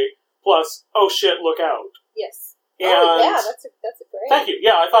okay, plus, oh shit, look out. Yes. And that's a great. Thank you.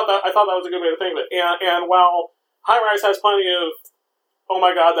 Yeah, I thought that was a good way to think of it. And while High Rise has plenty of oh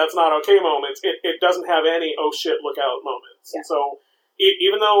my god, that's not okay moments, it doesn't have any oh shit, look out moments. Yeah. And so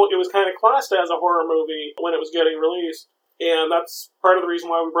even though it was kind of classed as a horror movie when it was getting released, and that's part of the reason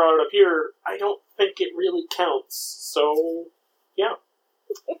why we brought it up here, I don't think it really counts. So yeah.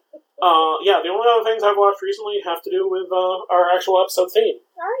 The only other things I've watched recently have to do with our actual episode theme.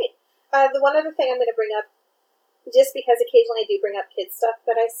 All right. The one other thing I'm going to bring up, just because occasionally I do bring up kids stuff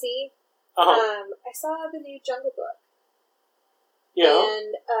that I see, I saw the new Jungle Book. Yeah.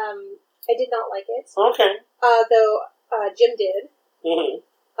 And I did not like it. Okay. Though Jim did. Mm-hmm.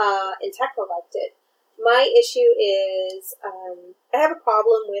 And Tekla liked it. My issue is I have a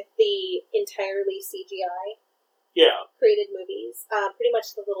problem with the entirely CGI created movies. Pretty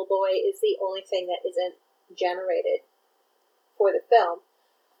much the little boy is the only thing that isn't generated for the film.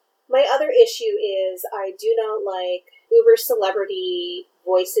 My other issue is I do not like uber celebrity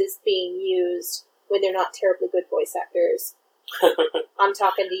voices being used when they're not terribly good voice actors. I'm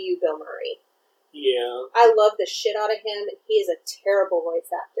talking to you, Bill Murray. Yeah. I love the shit out of him, and he is a terrible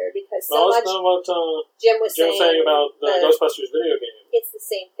voice actor because that's not what Jim was saying about the Ghostbusters video game. It's the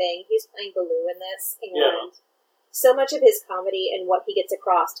same thing. He's playing Baloo in this, and so much of his comedy and what he gets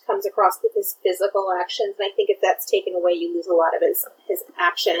across comes across with his physical actions, and I think if that's taken away, you lose a lot of his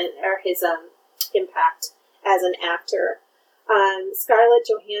action or his impact as an actor. Scarlett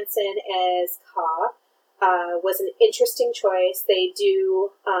Johansson as Ka was an interesting choice. They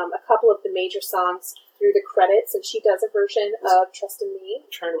do a couple of the major songs through the credits, and she does a version of Trust in Me.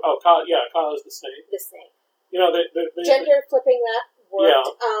 Ka is the snake. The snake. You know, the gender flipping that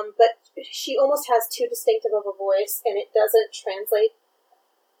worked, Yeah. but she almost has too distinctive of a voice, and it doesn't translate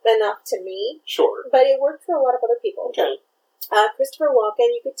enough to me. Sure. But it worked for a lot of other people. Okay. Christopher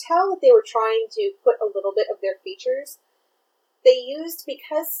Walken, you could tell that they were trying to put a little bit of their features. They used,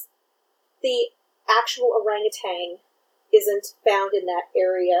 because the actual orangutan isn't found in that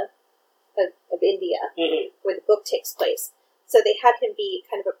area of India where the book takes place. So they had him be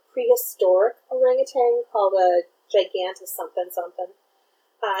kind of a prehistoric orangutan called a gigantus something.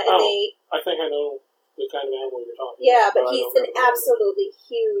 I think I know the kind of animal you're talking about. Yeah, but he's an absolutely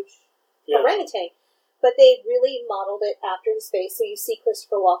huge orangutan. But they really modeled it after his face, so you see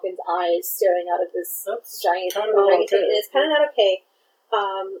Christopher Walken's eyes staring out of this giant orangutan. And it's kind of not okay.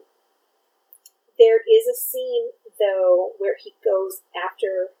 There is a scene, though, where he goes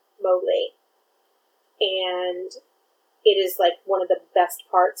after Mowgli. And it is like one of the best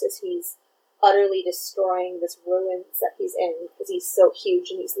parts is he's utterly destroying this ruins that he's in because he's so huge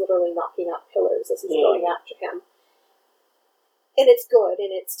and he's literally knocking out pillars as he's going after him. And it's good,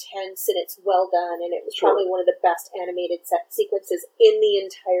 and it's tense, and it's well done, and it was probably one of the best animated set sequences in the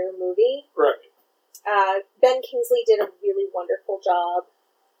entire movie. Right. Ben Kingsley did a really wonderful job.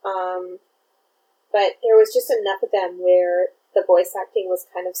 But there was just enough of them where the voice acting was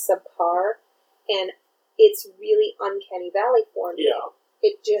kind of subpar, and it's really uncanny valley for me. Yeah.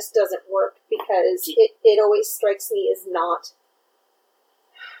 It just doesn't work because it always strikes me as not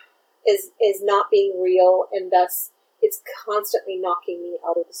being real, and thus it's constantly knocking me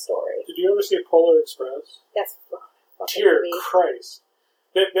out of the story. Did you ever see Polar Express? That's Dear Christ.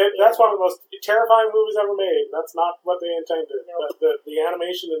 That's one of the most terrifying movies ever made. That's not what they intended. Nope. The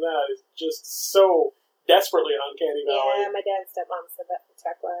animation in that is just so desperately uncanny valley. Yeah, my dad's stepmom said that for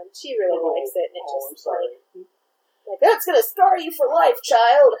Tekla, and she really likes it, and it I'm sorry. like that's gonna scar you for life,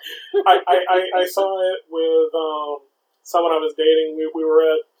 child. I saw it with someone I was dating. We were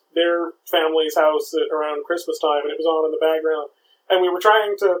at their family's house around Christmas time, and it was on in the background. And we were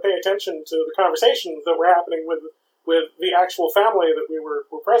trying to pay attention to the conversations that were happening with the actual family that we were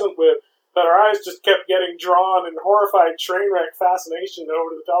present with, but our eyes just kept getting drawn in horrified train wreck fascination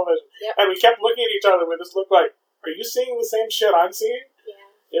over to the television. Yep. And we kept looking at each other with this look like, are you seeing the same shit I'm seeing?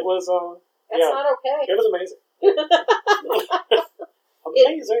 Yeah. It was, That's not okay. It was amazing.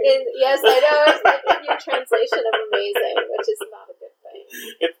 Amazing. Yes, I know. It's your translation of amazing, which is not a good thing.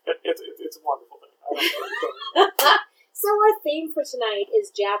 It's a wonderful thing. I don't know what to So our theme for tonight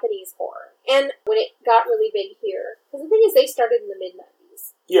is Japanese horror. And when it got really big here, because the thing is they started in the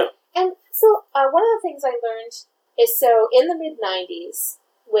mid-90s. Yeah. And so one of the things I learned is so in the mid-90s,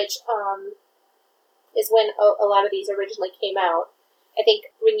 which is when a lot of these originally came out, I think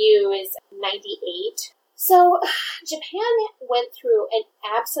Renew is 98. So, Japan went through an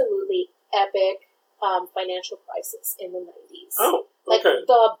absolutely epic financial crisis in the 90s. Oh, Like, okay.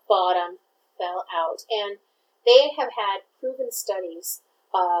 the bottom fell out. And they have had proven studies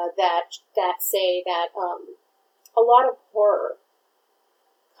that say that a lot of horror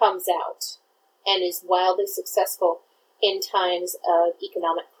comes out and is wildly successful in times of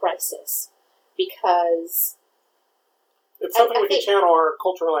economic crisis because It's something I we can think- channel our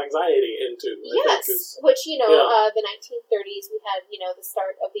cultural anxiety into. I think, is, which yeah. the 1930s we had the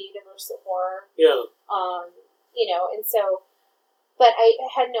start of the universal horror, yeah. and so, but I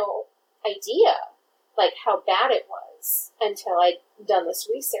had no idea like how bad it was until I'd done this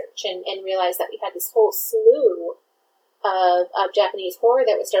research and realized that we had this whole slew of Japanese horror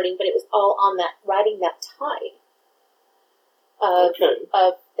that was starting, but it was all on that riding that tide of Okay.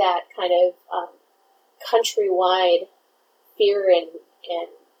 of that kind of countrywide fear and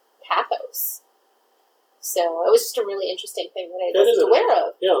pathos. So it was just a really interesting thing that I That is wasn't aware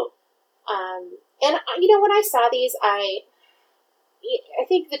of. Yeah. And when I saw these, I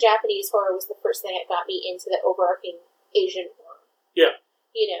think the Japanese horror was the first thing that got me into the overarching Asian horror. Yeah.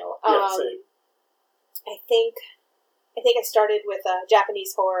 Yeah, Same. I think I started with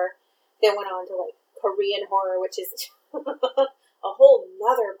Japanese horror, then went on to like Korean horror, which is a whole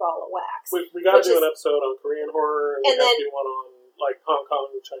nother ball of wax. We got to which do is- an episode on Korean horror, and we And got then- to do one on like Hong Kong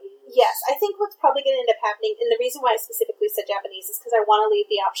Chinese. Yes, I think what's probably going to end up happening, and the reason why I specifically said Japanese is because I want to leave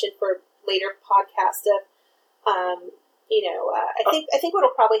the option for later podcast of, I think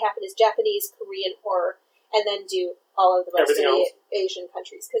what'll probably happen is Japanese, Korean horror, and then do all of the rest Everything of the else. Asian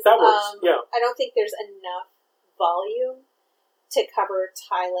countries. Because That works. Yeah. I don't think there's enough volume to cover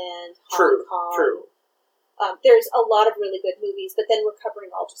Thailand, Hong True. Kong. True. There's a lot of really good movies, but then we're covering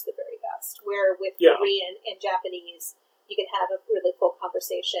all just the very best. Where with Yeah. Korean and Japanese, you can have a really full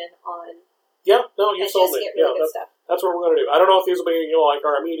conversation on Yeah. No, you and sold just me. get really Yeah. good stuff. That's what we're going to do. I don't know if these will be like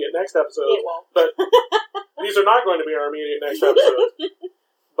our immediate next episode, It won't. but these are not going to be our immediate next episode.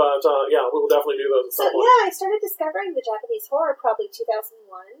 But yeah, we will definitely do those at So some point. yeah, I started discovering the Japanese horror probably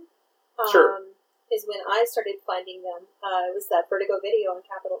 2001. Sure. Is when I started finding them. It was that Vertigo Video on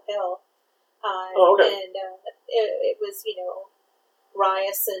Capitol Hill. Oh, okay. And it was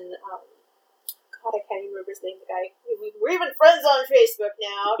Rias and God, I can't even remember his name. The guy. We're even friends on Facebook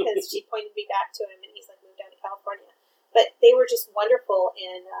now because she pointed me back to him, and he's like moved down to California. But they were just wonderful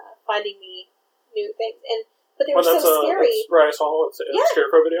in finding me new things, but they were so scary. It's Rice Hall. It's Yeah.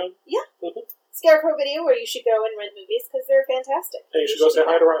 Scarecrow Video. Scarecrow Video, where you should go and rent movies because they're fantastic. And you should go say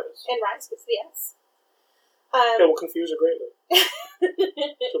hi to Rice. And Rice, yes. It will confuse her greatly.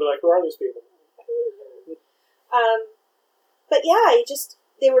 She'll be like, "Who are these people?" But yeah,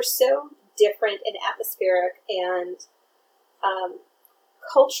 they were so different and atmospheric and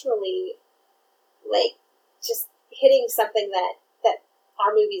culturally, like, just hitting something that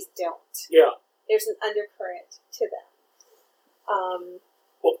our movies don't. Yeah. There's an undercurrent to them.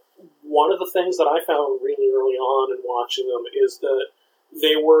 Well, one of the things that I found really early on in watching them is that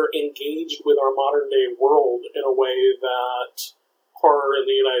they were engaged with our modern day world in a way that horror in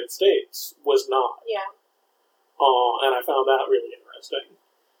the United States was not. Yeah. And I found that really interesting.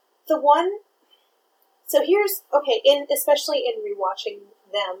 The one, so here's, okay, especially in rewatching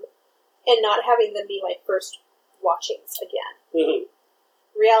them and not having them be my first watchings again, Mm-hmm.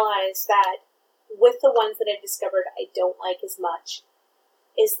 realize that with the ones that I've discovered I don't like as much,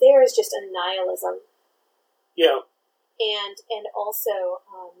 is there is just a nihilism. Yeah. And also,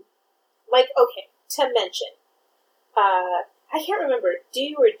 okay, to mention, I can't remember, do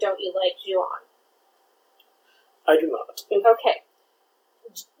you or don't you like Ju-on? I do not. Okay.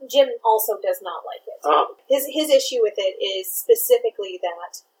 Jim also does not like it. His issue with it is specifically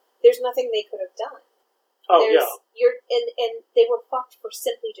that there's nothing they could have done. Oh, yeah. And they were fucked for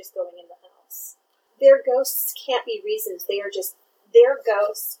simply just going in the house. Their ghosts can't be reasons. Their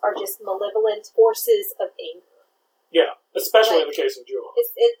ghosts are just malevolent forces of anger. Yeah, especially in the case of Ju-on.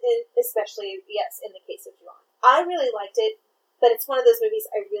 Especially, yes, in the case of Ju-on. I really liked it, but it's one of those movies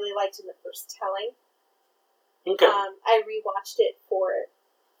I really liked in the first telling. Okay. I rewatched it for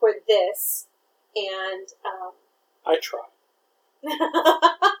this, and I try.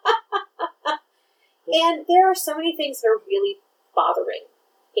 and there are so many things that are really bothering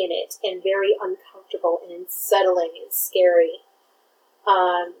in it, and very uncomfortable, and unsettling, and scary.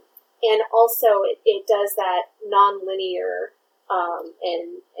 And also, it does that non-linear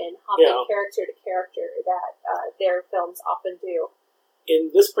and hopping character to character that their films often do. In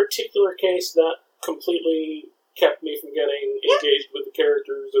this particular case, that completely kept me from getting engaged with the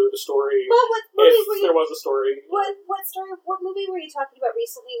characters or the story, Well, what movie if were you? there was a story. What story? What movie were you talking about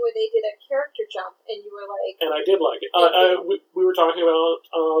recently where they did a character jump and you were like, And I did like it. We were talking about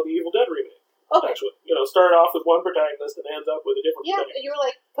the Evil Dead remake. okay, Actually, started off with one protagonist and ends up with a different yeah, protagonist. and you were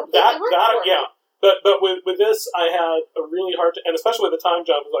like completely worked for it. Yeah. But with this, I had a really hard and especially with the time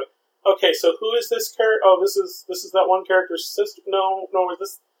jump, it was like, okay, so who is this character? Oh, this is that one character's sister. No,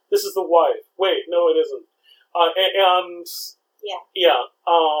 this is the wife. Wait, no, it isn't. And yeah.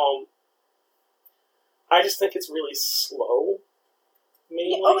 I just think it's really slow.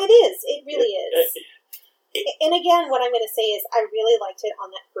 Mainly. Yeah, it is. It really is. And again, what I'm going to say is I really liked it on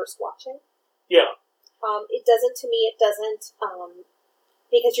that first watching. Yeah. It doesn't, to me,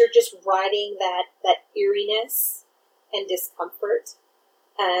 because you're just riding that eeriness and discomfort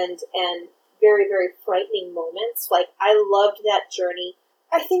and very, very frightening moments. Like, I loved that journey.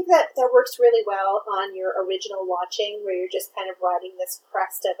 I think that works really well on your original watching where you're just kind of riding this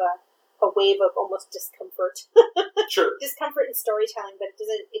crest of a wave of almost discomfort. Sure. Discomfort in storytelling, but it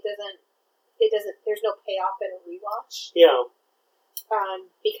doesn't, there's no payoff in a rewatch. Yeah.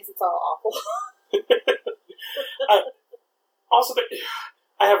 Because it's all awful. Also,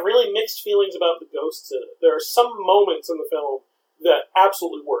 I have really mixed feelings about the ghosts in it. There are some moments in the film that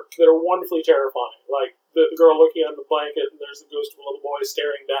absolutely work, that are wonderfully terrifying. Like the girl looking under the blanket and there's the ghost of a little boy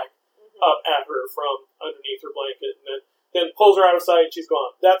staring back up at her from underneath her blanket and then pulls her out of sight and she's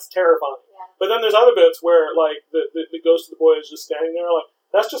gone. That's terrifying. Yeah. But then there's other bits where like the ghost of the boy is just standing there like,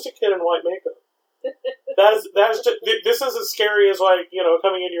 that's just a kid in white makeup. That is just, this is as scary as like,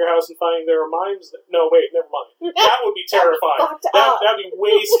 coming into your house and finding there are mimes. No, wait, never mind. That would be terrifying. That'd be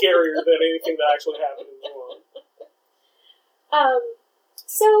way scarier than anything that actually happened in the world.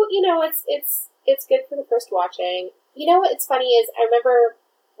 So it's good for the first watching. You know what's funny is I remember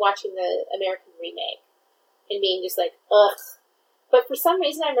watching the American remake and being just like, ugh. But for some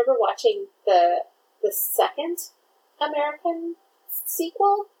reason, I remember watching the second American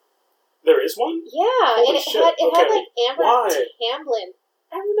sequel. There is one? Yeah, Holy and it shit. had like Amber Why? Tamblyn.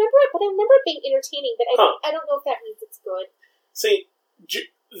 I remember it, but I remember it being entertaining. But I don't know if that means it's good. See,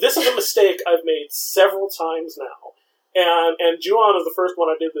 this is a mistake I've made several times now, and Ju-on is the first one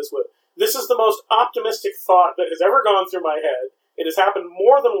I did this with. This is the most optimistic thought that has ever gone through my head. It has happened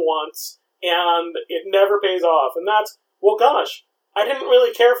more than once, and it never pays off. And that's, well, gosh, I didn't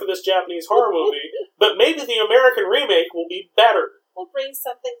really care for this Japanese horror movie, but maybe the American remake will be better. We'll bring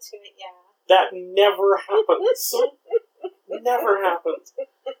something to it, yeah. That never happens. Never happens.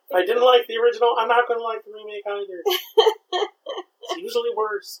 If I didn't like the original, I'm not going to like the remake either. It's usually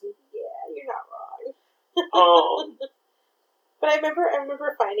worse. Yeah, you're not wrong. But I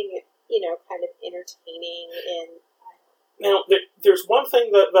remember finding it, kind of entertaining and. Now, there's one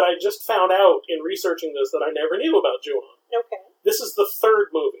thing that I just found out in researching this that I never knew about Ju-on. Okay. This is the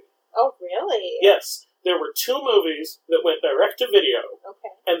third movie. Oh, really? Yes. There were 2 movies that went direct to video,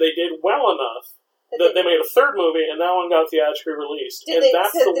 and they did well enough that they made a third movie, and that one got theatrically released. Did they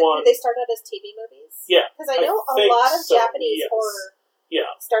start out as TV movies? Yeah. Because I know a lot of Japanese yes. horror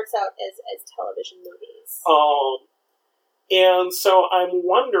starts out as television movies. And so I'm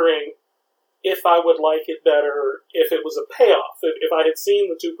wondering if I would like it better if it was a payoff, if I had seen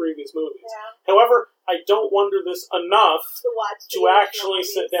the 2 previous movies. Yeah. However, I don't wonder this enough to actually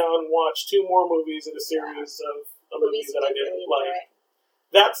sit down and watch 2 more movies in a series of a movie that I didn't really like.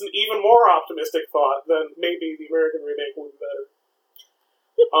 That's an even more optimistic thought than maybe the American remake would be better.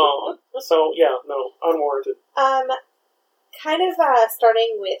 So, yeah, no, unwarranted. Kind of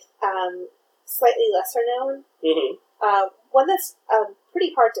starting with slightly lesser known. Mm-hmm. One that's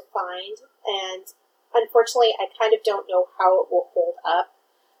pretty hard to find, and unfortunately I kind of don't know how it will hold up,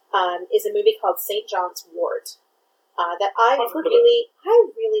 is a movie called St. John's Wort. That I really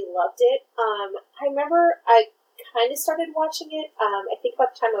loved it. I remember I kind of started watching it, I think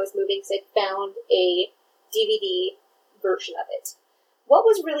about the time I was moving, because I found a DVD version of it. What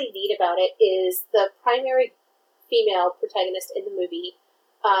was really neat about it is the primary female protagonist in the movie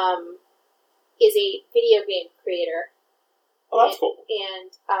is a video game creator. Oh, that's cool.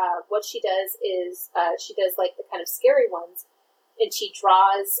 And what she does is she does like the kind of scary ones, and she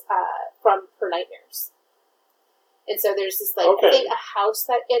draws from her nightmares. And so there's this I think a house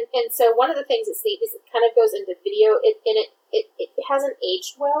that and so one of the things that's neat is it kind of goes into video. It hasn't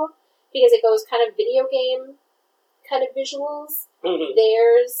aged well because it goes kind of video game kind of visuals. Mm-hmm.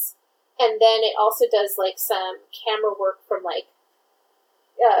 There's and then it also does like some camera work from like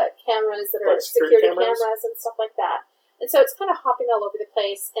cameras that are security cameras and stuff like that. And so it's kind of hopping all over the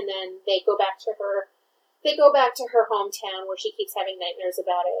place, and then they go back to her hometown where she keeps having nightmares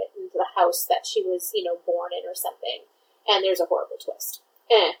about it, and the house that she was, born in or something. And there's a horrible twist.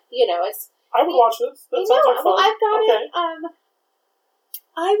 It's I would watch this. That sounds like fun. well, I've got okay. it.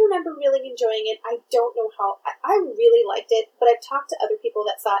 I remember really enjoying it. I don't know how. I really liked it, but I've talked to other people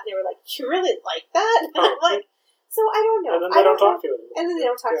that saw it, and they were like, "You really like that?" And I'm like, so I don't know. And then they don't talk to you anymore. And then they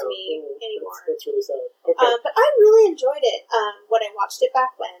don't talk to me anymore. That's really sad. Okay. But I really enjoyed it when I watched it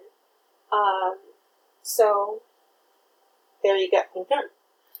back when. So there you go. Okay.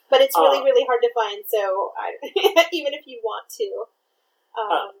 But it's really, really hard to find. So even if you want to,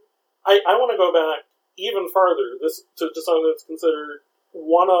 I want to go back even farther. This to something that's considered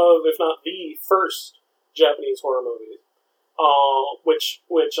one of, if not the first Japanese horror movies, which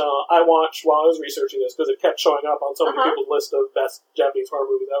I watched while I was researching this because it kept showing up on so many people's list of best Japanese horror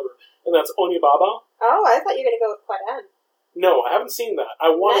movies ever, and that's Onibaba. Oh, I thought you were going to go with Quaidan. No, I haven't seen that.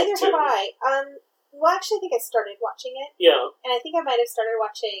 I wanted Neither to. have I. Well, actually, I think I started watching it. Yeah. And I think I might have started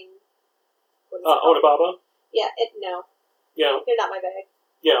watching. What is it called? Onibaba. Yeah. No. Yeah. They're not my bag.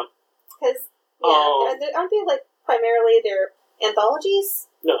 Yeah. Because aren't they like primarily they're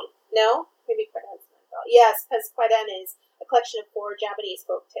anthologies? No. No? Maybe Quaidan's an anthology. Yes, because Quaidan is a collection of 4 Japanese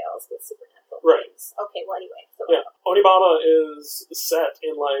folk tales with supernatural Right. themes. Okay, well, anyway. So Yeah. Onibaba is set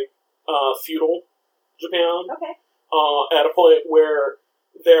in, like, feudal Japan. Okay. At a point where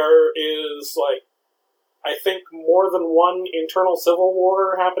there is, like, I think more than one internal civil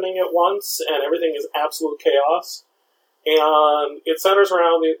war happening at once, and everything is absolute chaos. And it centers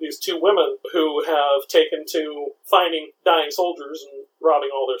around these 2 women who have taken to finding dying soldiers and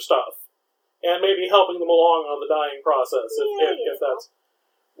robbing all their stuff. And maybe helping them along on the dying process, if that's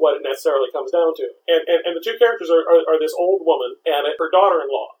what it necessarily comes down to. And the 2 characters are this old woman and her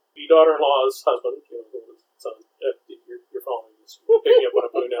daughter-in-law. The daughter-in-law's husband, the woman's son. You're following this, picking up what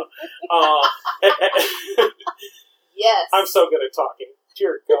I'm putting down. Yes. I'm so good at talking.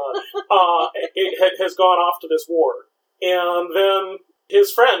 Dear God. It has gone off to this war. And then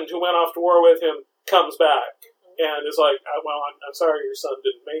his friend who went off to war with him comes back and is like, well, I'm sorry your son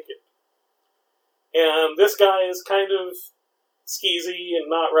didn't make it. And this guy is kind of skeezy and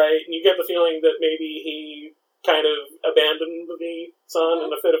not right, and you get the feeling that maybe he kind of abandoned the son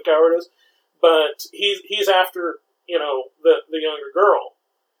in a fit of cowardice. But he's after, the younger girl.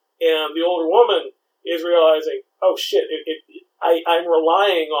 And the older woman is realizing, oh shit, I'm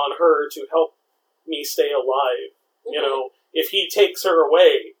relying on her to help me stay alive. If he takes her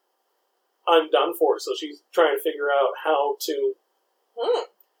away, I'm done for. So she's trying to figure out how to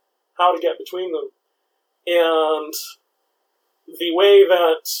get between them. And the way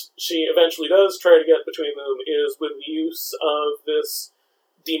that she eventually does try to get between them is with the use of this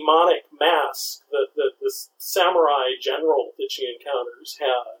demonic mask that this samurai general that she encounters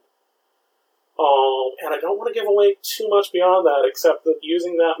had. And I don't want to give away too much beyond that, except that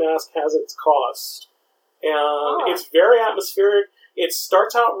using that mask has its cost. And it's very atmospheric. It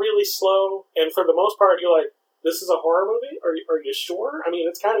starts out really slow, and for the most part, you're like, this is a horror movie? Are you sure? I mean,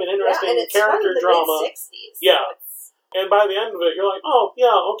 it's kind of an interesting character drama. Mid-60s, yeah. And by the end of it, you're like, oh,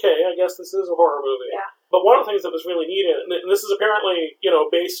 yeah, okay, I guess this is a horror movie. Yeah. But one of the things that was really neat, and this is apparently,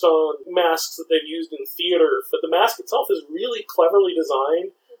 based on masks that they've used in theater, but the mask itself is really cleverly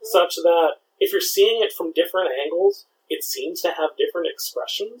designed, such that if you're seeing it from different angles, it seems to have different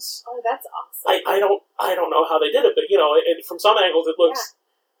expressions. Oh, that's awesome. I don't know how they did it, but, from some angles it looks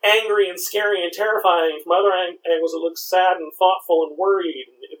angry and scary and terrifying. From other angles it looks sad and thoughtful and worried.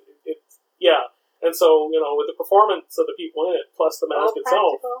 And so, with the performance of the people in it, plus the mask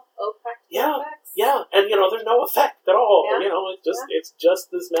itself. Practical effects. Yeah. And, there's no effect at all. Yeah. It's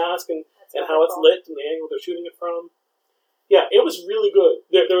just this mask and how it's lit and the angle they're shooting it from. Yeah, it was really good.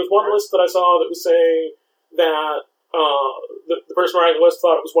 There was one list that I saw that was saying that the person writing the list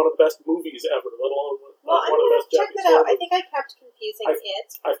thought it was one of the best movies ever, let alone one of the best Japanese check that out. movies. I think I kept confusing it.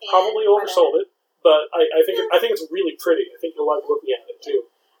 I've probably oversold it, but I think it's really pretty. I think you'll like looking at it too.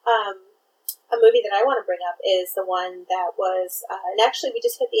 A movie that I want to bring up is the one that was, and actually we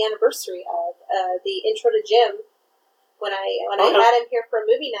just hit the anniversary of the Intro to Jim when I had him here for a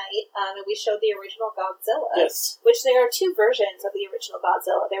movie night, and we showed the original Godzilla. Yes. Which there are 2 versions of the original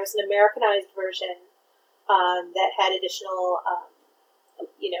Godzilla. There was an Americanized version that had additional,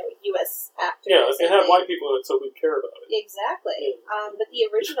 U.S. actors. Yeah, it had white people in it, so we'd care about it. Exactly. Yeah. But the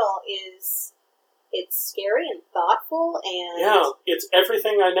original it's scary and thoughtful, and it's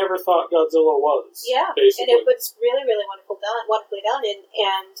everything I never thought Godzilla was. Yeah, basically. And it was really, really wonderfully done,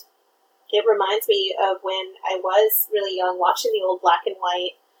 and it reminds me of when I was really young, watching the old black and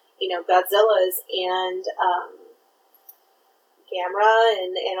white, Godzillas and Gamera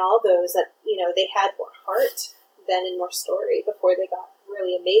and all those that they had more heart than and more story before they got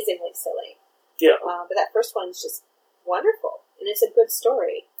really amazingly silly. Yeah. But that first one's just wonderful. and it's a good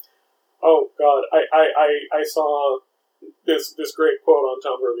story. Oh God, I saw this great quote on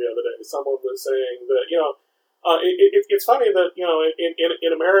Tumblr the other day. Someone was saying that it's funny that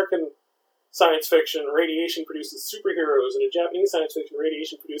in American science fiction, radiation produces superheroes, and in Japanese science fiction,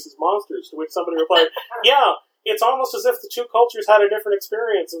 radiation produces monsters. To which somebody replied, "Yeah, it's almost as if the two cultures had a different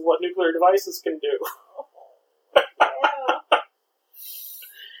experience of what nuclear devices can do."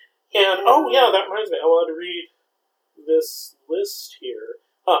 And that reminds me. I wanted to read this list here.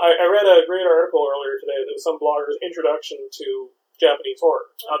 I read a great article earlier today. There was some blogger's introduction to Japanese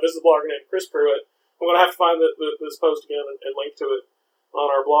horror. This is a blogger named Chris Pruitt. I'm going to have to find this post again and link to it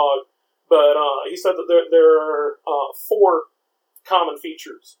on our blog. But he said that there are 4 common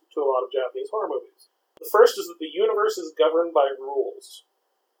features to a lot of Japanese horror movies. The first is that the universe is governed by rules.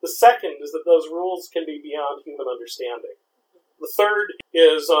 The second is that those rules can be beyond human understanding. The third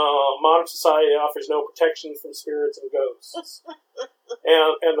is modern society offers no protection from spirits and ghosts.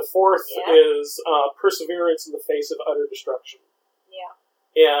 And the fourth is perseverance in the face of utter destruction. Yeah.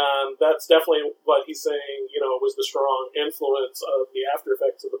 And that's definitely what he's saying, was the strong influence of the after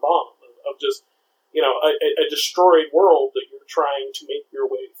effects of the bomb, of just, a destroyed world that you're trying to make your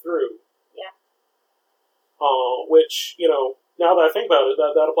way through. Yeah. Which, now that I think about it,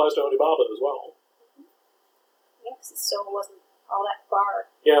 that applies to Onibaba as well. Yeah, because it still wasn't all that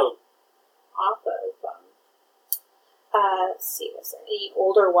far off of. Let's see, was there any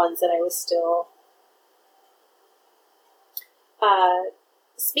older ones that I was still...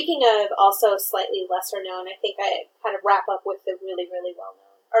 speaking of also slightly lesser known, I think I kind of wrap up with the really, really well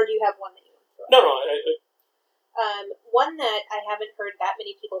known. Or do you have one that you want to throw out? No. One that I haven't heard that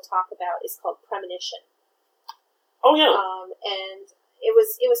many people talk about is called Premonition. Oh, yeah. And it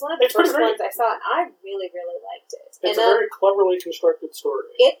was one of the first ones I saw, and I really, really liked it. It's a very cleverly constructed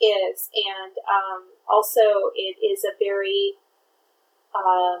story. It is, and also it is a very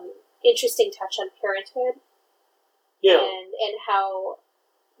interesting touch on parenthood. Yeah. And how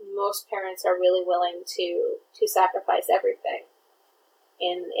most parents are really willing to sacrifice everything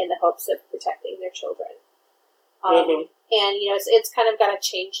in the hopes of protecting their children. And it's kind of got a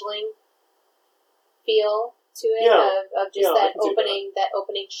changeling feel to it, of just that opening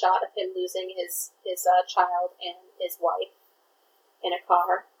shot of him losing his child and his wife in a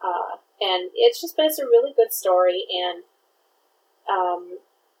car, and it's a really good story. And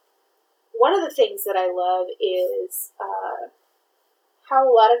one of the things that I love is how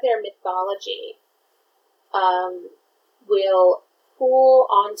a lot of their mythology will pull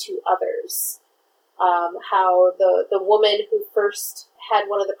onto others. How the woman who first had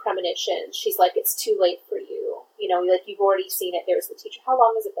one of the premonitions, she's like, it's too late for you. Like you've already seen it. There's the teacher. How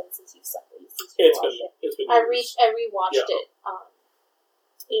long has it been since you've watched it? It's been I rewatched it.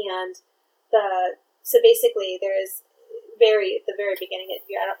 And so basically there's at the very beginning,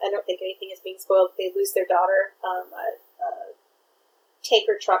 I don't think anything is being spoiled. They lose their daughter. A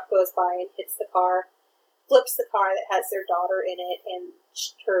tanker truck goes by and hits the car, flips the car that has their daughter in it, and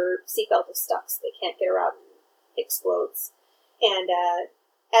her seatbelt is stuck, so they can't get her out, and explodes. And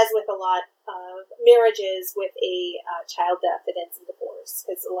as with a lot of marriages with a child death, it ends in divorce,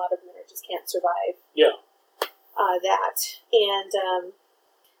 because a lot of marriages can't survive that. And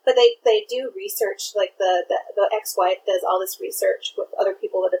but they do research, like the ex-wife does all this research with other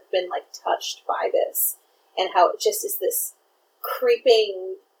people that have been touched by this, and how it just is this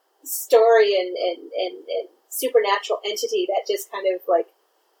creeping story and supernatural entity that just kind of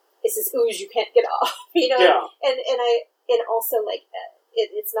it's this ooze you can't get off, and also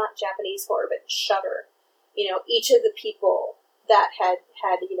it's not Japanese horror, but Shudder, each of the people that had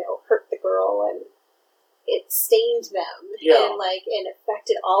hurt the girl, and it stained them and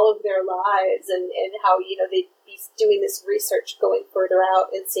affected all of their lives, and how they'd be doing this research going further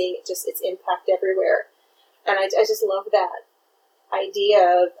out and seeing its impact everywhere. And I just love that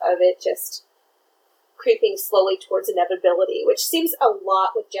idea of it just creeping slowly towards inevitability, which seems a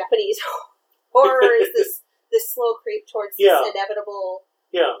lot with Japanese horror, is this slow creep towards this inevitable.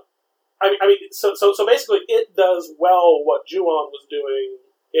 Yeah. I mean, so basically it does well what Ju-on was doing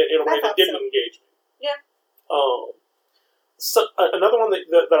in a way that didn't engage me. Yeah. So another one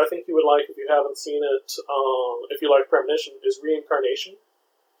that I think you would like if you haven't seen it, if you like Premonition, is Reincarnation.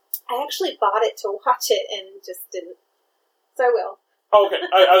 I actually bought it to watch it and just didn't. So I will. Oh, okay.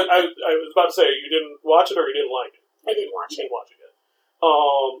 I was about to say, you didn't watch it or you didn't like it? I didn't watch it. You didn't watch it yet.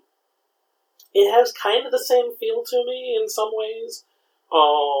 It has kind of the same feel to me in some ways.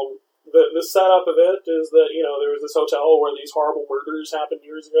 The setup of it is that, there was this hotel where these horrible murders happened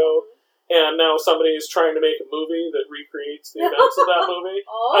years ago, and now somebody is trying to make a movie that recreates the events of that movie.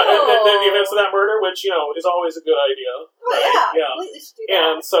 The events of that murder, which, is always a good idea. Right? Yeah. Completely should do that.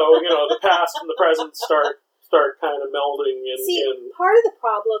 And so, the past and the present start kind of melding in. See, part of the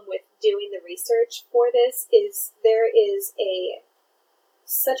problem with doing the research for this is there is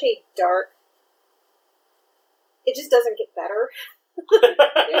such a dark. It just doesn't get better.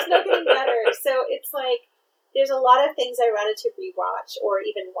 There's no getting better. So it's like, there's a lot of things I wanted to rewatch or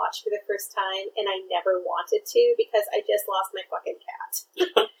even watch for the first time, and I never wanted to because I just lost my fucking cat.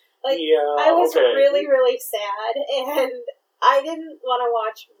 I was really, really sad, and I didn't want to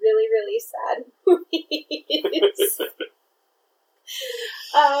watch really, really sad movies.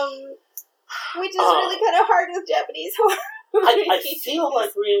 Which is really kind of hard with Japanese horror. I feel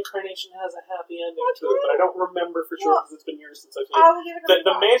like Reincarnation has a happy ending to it, but I don't remember for sure because it's been years since I've seen it.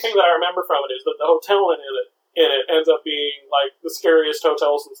 The main thing that I remember from it is that the hotel in it ends up being like the scariest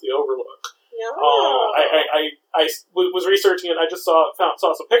hotel since the Overlook. I was researching it. I just saw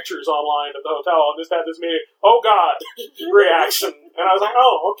some pictures online of the hotel and just had this immediate "oh god" reaction, and I was like,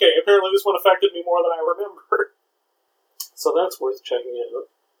 "Oh, okay." Apparently, this one affected me more than I remember. So that's worth checking out.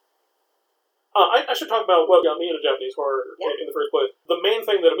 I should talk about what got me into Japanese horror in the first place. The main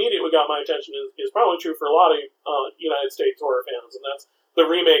thing that immediately got my attention is probably true for a lot of United States horror fans, and that's the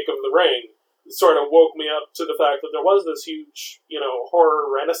remake of The Ring. Sort of woke me up to the fact that there was this huge,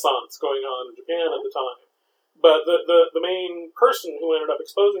 horror renaissance going on in Japan at the time. But the main person who ended up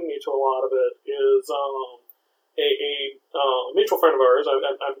exposing me to a lot of it is a mutual friend of ours.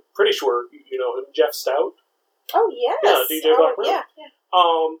 I'm pretty sure you know him, Jeff Stout. Oh yes, yeah, DJ Black Mirror. Yeah.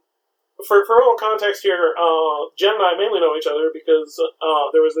 For a little context here, Jen and I mainly know each other because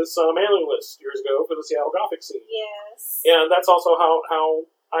there was this mailing list years ago for the Seattle Gothic scene. Yes. And that's also how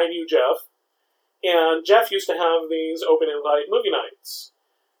I knew Jeff. And Jeff used to have these open invite movie nights.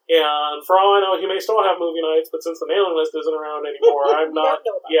 And for all I know, he may still have movie nights, but since the mailing list isn't around anymore, I'm not...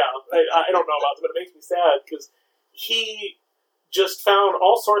 I don't know about them, but it makes me sad because he just found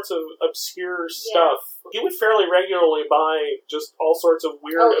all sorts of obscure stuff. He would fairly regularly buy just all sorts of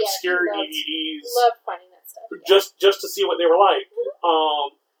weird, obscure DVDs. Loved finding that stuff. Just to see what they were like.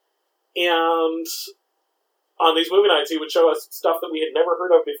 And on these movie nights, he would show us stuff that we had never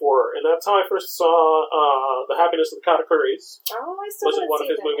heard of before. And that's how I first saw The Happiness of the Katakuris. Oh, I still was one of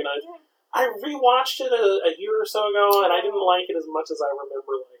his movie nights. Yeah. I rewatched it a year or so ago, and I didn't like it as much as I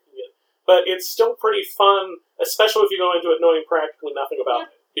remember liking it. But it's still pretty fun, especially if you go into it knowing practically nothing about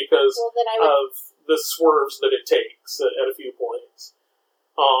it, because of the swerves that it takes at a few points.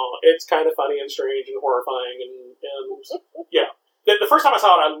 It's kind of funny and strange and horrifying, and yeah. The first time I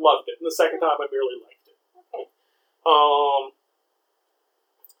saw it, I loved it, and the second time I merely liked it. Okay.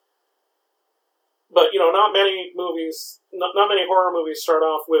 But not many movies, not many horror movies start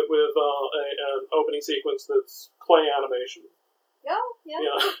off with an opening sequence that's clay animation. No, yeah.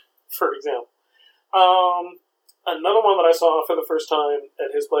 For example. Another one that I saw for the first time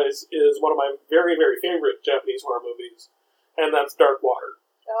at his place is one of my very, very favorite Japanese horror movies, and that's Dark Water.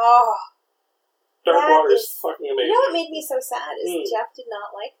 Oh. Dark Water is fucking amazing. You know what made me so sad is Jeff did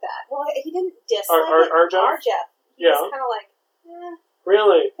not like that. Well, he didn't dislike it. Our Jeff? He was kind of like,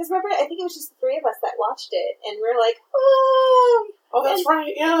 Really? Because remember, I think it was just the three of us that watched it, and we were like, oh. Oh, that's right,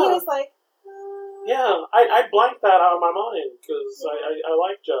 yeah. He was like, yeah, I blanked that out of my mind, because I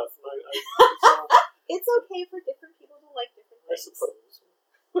like Jeff. It's okay for different people to like different things. I suppose.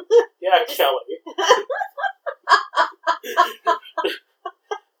 Yeah, Kelly.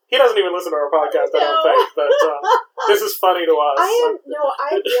 He doesn't even listen to our podcast, I don't think, but this is funny to us. I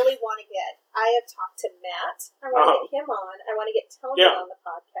really want to I have talked to Matt. I want to get him on. I want to get Tony on the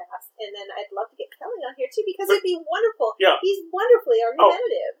podcast. And then I'd love to get Kelly on here, too, because it'd be wonderful. Yeah. He's wonderfully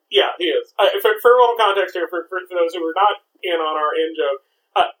argumentative. Yeah, he is. For a little context here, for those who are not in on our in-joke,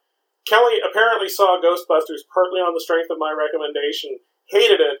 Kelly apparently saw Ghostbusters partly on the strength of my recommendation,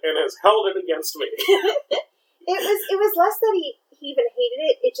 hated it, and has held it against me. It was less that he even hated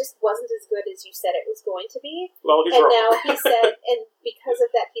it, it just wasn't as good as you said it was going to be. Well, he's wrong. And now he said, and because of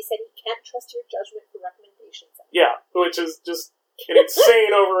that, he said he can't trust your judgment for recommendations. Yeah, which is just an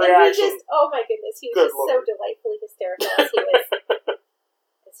insane overreaction. And oh my goodness, he was so delightfully hysterical as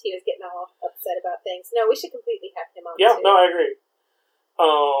he was getting all upset about things. No, we should completely have him on too. No, I agree.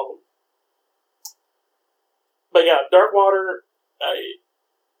 But yeah, Dark Water,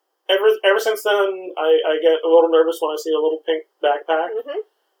 Ever since then, I get a little nervous when I see a little pink backpack. Mm-hmm.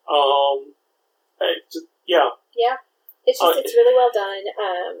 Yeah. It's really well done.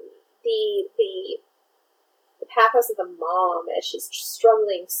 The pathos of the mom as she's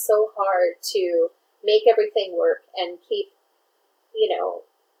struggling so hard to make everything work and keep,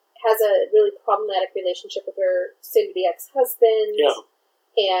 has a really problematic relationship with her soon-to-be ex-husband. Yeah.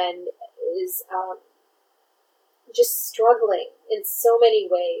 And is just struggling in so many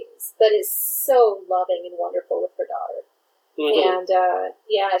ways, but is so loving and wonderful with her daughter. Mm-hmm. And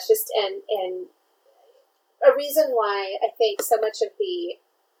it's just and a reason why I think so much of the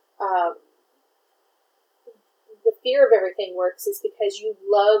fear of everything works is because you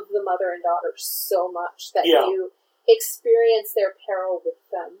love the mother and daughter so much that you experience their peril with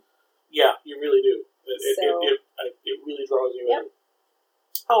them. Yeah, you really do. It really draws you in.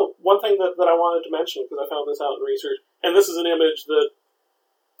 Oh, one thing that I wanted to mention, because I found this out in research, and this is an image that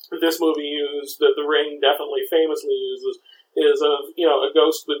this movie used, that The Ring definitely famously uses, is of, a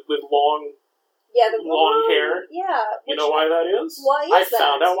ghost with long hair. Yeah. You know why that is? Why is I that?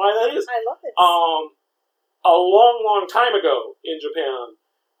 found out why that is. I love this. A long time ago in Japan,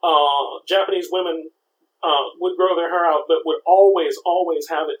 Japanese women would grow their hair out, but would always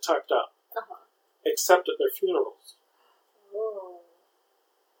have it tucked up, except at their funerals. Oh.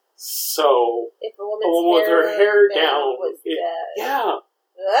 So, if a woman woman's with her hair down, was dead. yeah.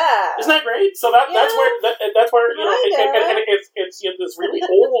 Ah. Isn't that great? So that's where it's this really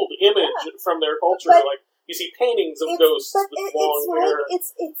old image from their culture. But like you see paintings of ghosts with long hair.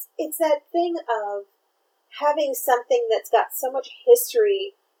 It's that thing of having something that's got so much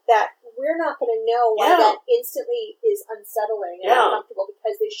history that we're not going to know why that instantly is unsettling and uncomfortable,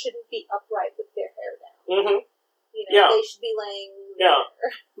 because they shouldn't be upright with their hair down. Mm-hmm. They should be laying there.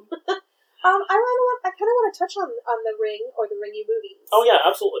 I kind of want to touch on The Ring or the Ringu movies. Oh yeah,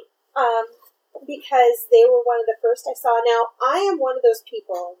 absolutely. Because they were one of the first I saw. Now, I am one of those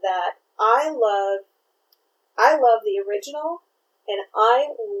people that I love the original and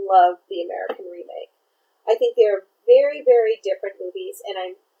I love the American remake. I think they're very, very different movies, and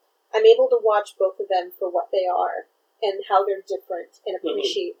I'm able to watch both of them for what they are and how they're different and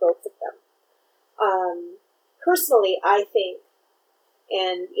appreciate both of them. Personally, I think,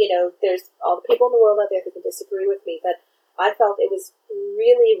 and there's all the people in the world out there who can disagree with me, but I felt it was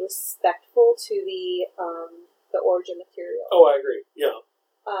really respectful to the origin material. Oh, I agree. Yeah.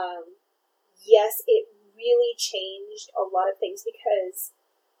 Yes, it really changed a lot of things, because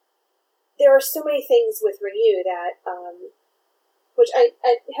there are so many things with Ringu that, which I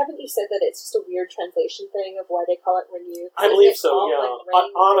haven't you said that it's just a weird translation thing of why they call it Ringu? I believe so. Yeah,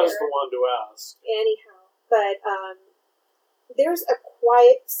 Anna's the one to ask. Anyhow, but there's a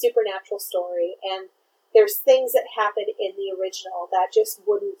quiet supernatural story, and there's things that happen in the original that just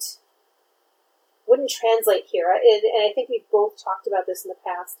wouldn't translate here. And I think we've both talked about this in the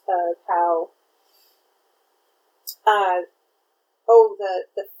past of how,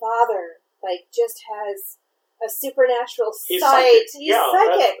 the father just has a supernatural sight. He's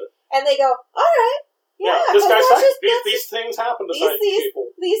psychic, and they go, all right. Yeah, this guy's psychic. These things happen to psychic people.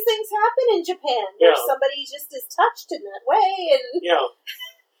 These things happen in Japan, where somebody just is touched in that way,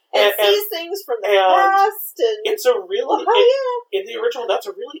 and sees things from the past. And it's a really in the original. That's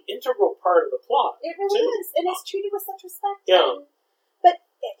a really integral part of the plot. It really is, and it's treated with such respect. Yeah, but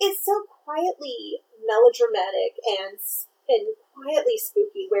it's so quietly melodramatic and quietly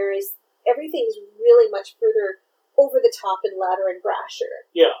spooky, whereas everything's really much further over the top and louder and brasher.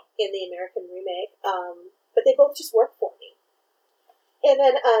 Yeah. In the American remake, but they both just work for me. And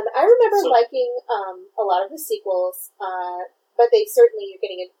then I remember liking a lot of the sequels, but they certainly, you're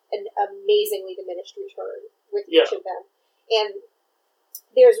getting an amazingly diminished return with each of them. And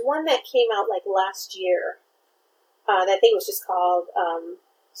there's one that came out last year that I think was just called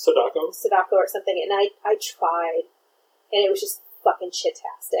Sadako or something, and I tried, and it was just fucking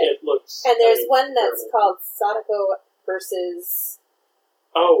shit-tastic. It looks. And there's one that's called Sadako versus.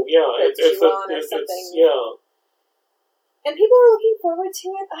 Oh yeah, it's something. Yeah. And people are looking forward to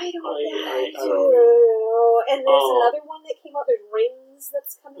it. I don't know. And there's another one that came out. There's Rings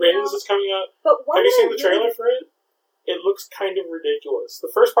that's coming out. Rings is coming out. But have you seen the trailer for it? It looks kind of ridiculous. The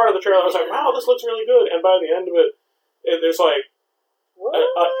first part of the trailer, I was like, "Wow, this looks really good," and by the end of it, there's a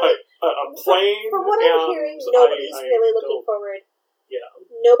plane. From what I'm hearing, nobody's really looking forward. Yeah.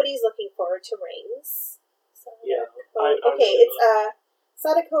 Nobody's looking forward to Rings. So, it's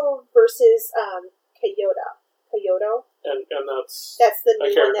Sadako versus Kyoto. And that's the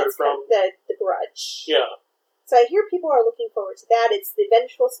new one that's from the Grudge. Yeah. So I hear people are looking forward to that. It's the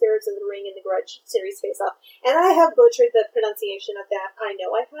Vengeful Spirits of the Ring and the Grudge series face-off. And I have butchered the pronunciation of that. I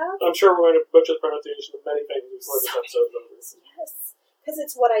know I have. I'm sure we're going to butcher the pronunciation of many things before this episode's over. Yes. Because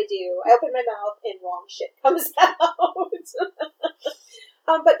it's what I do. I open my mouth and wrong shit comes out.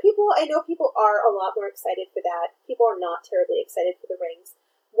 But I know people are a lot more excited for that. People are not terribly excited for the Rings.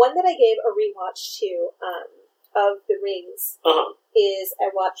 One that I gave a rewatch to, of the rings is I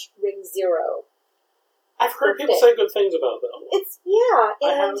watched Ring Zero. I've heard people say good things about that one.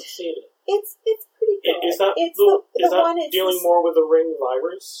 I haven't seen it. It's pretty good. Is that it's is that dealing more with the ring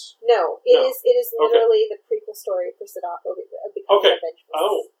virus? No, it is literally the prequel story for Sadako becoming a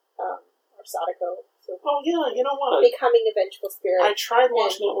vengeful or Sadako. So you know what? Becoming a vengeful spirit. I tried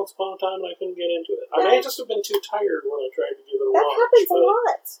watching it once upon a time and I couldn't get into it. I may just have been too tired when I tried to give it a watch. That happens a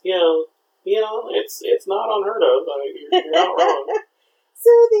lot. Yeah, it's not unheard of. You're not wrong. So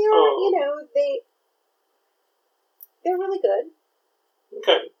they are, they're really good.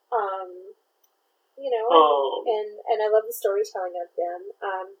 Okay. And I love the storytelling of them.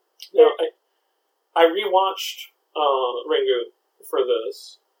 I rewatched Ringu for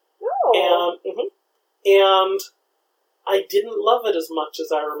this. Oh. And I didn't love it as much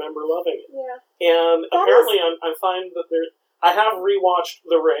as I remember loving it. Yeah. And apparently I find that I have rewatched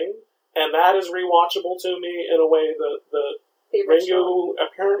The Ring, and that is rewatchable to me in a way that the Ringu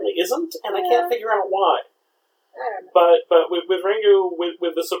apparently isn't, and I can't figure out why. I don't know. But with Ringu,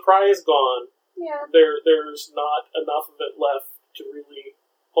 with the surprise gone, there's not enough of it left to really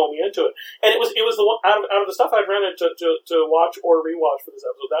pull me into it. And it was the one out of the stuff I'd rented to watch or rewatch for this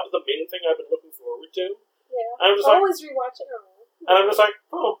episode. That was the main thing I've been looking forward to. Yeah, I'm just always rewatch it. And I'm just like,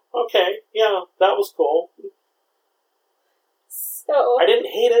 oh, okay, yeah, that was cool. So I didn't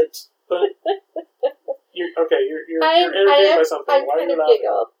hate it, but you're entertained by something. I'm Why kind are you of laughing?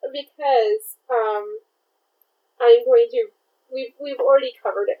 giggled because I'm going to. We've already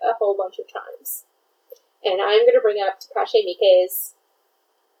covered it a whole bunch of times, and I'm going to bring up Takashi Miike's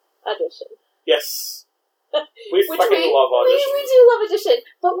audition. Yes. We fucking love audition. We do love audition,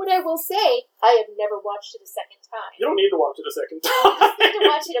 but what I will say, I have never watched it a second time. You don't need to watch it a second time. You just need to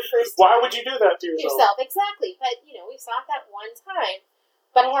watch it a first time. Why would you do that to yourself? Exactly. But, we saw it that one time.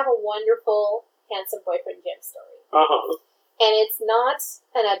 But I have a wonderful Handsome Boyfriend Jim story. And it's not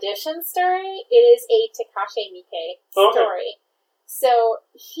an audition story, it is a Takashi Miike story. So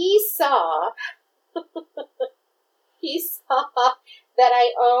he saw that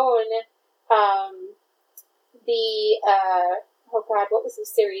I own what was the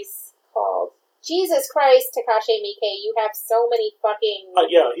series called? Jesus Christ, Takashi Miike, you have so many fucking...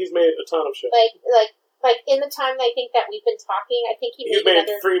 he's made a ton of shit. Like in the time I think that we've been talking, I think he's made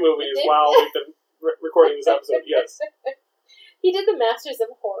 3 movies while we've been recording this episode, yes. He did the Masters of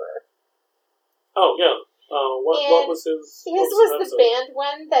Horror. Oh, yeah. What was his... His was the band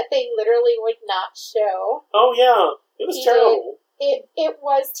one that they literally would not show. Oh, yeah. It was terrible. It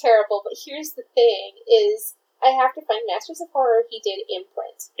was terrible, but here's the thing, is I have to find Masters of Horror. He did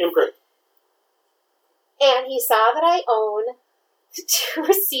Imprint. And he saw that I own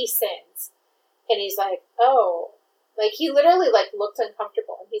 2 seasons. And he's like, oh. Like, he literally, looked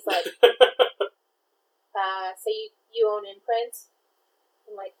uncomfortable. And he's like, so you own Imprint?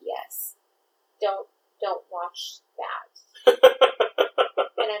 I'm like, yes. Don't watch that.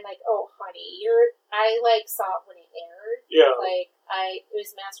 And I'm like, oh, honey, I saw it when it aired. Yeah. It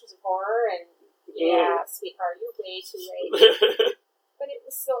was Masters of Horror, and sweetheart, you're way too late. But it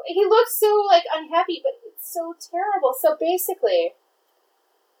was he looked so, unhappy, but it's so terrible. So basically,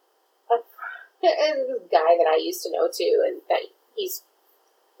 a guy that I used to know too, and that he's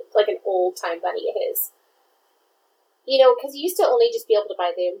like an old-time buddy of his. Because you used to only just be able to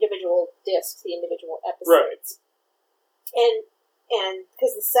buy the individual discs, the individual episodes. Right. And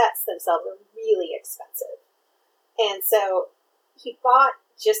because the sets themselves are really expensive. And so he bought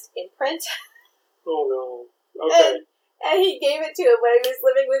just Imprint. Oh, no. Okay. And he gave it to him when he was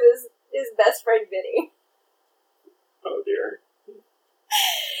living with his best friend, Vinny. Oh, dear.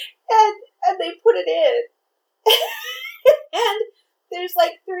 And they put it in. And there's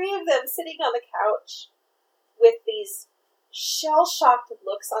 3 of them sitting on the couch with these shell-shocked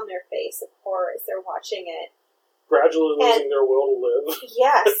looks on their face of horror as they're watching it. Gradually losing their will to live.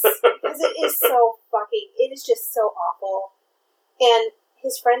 Yes, because it is it is just so awful. And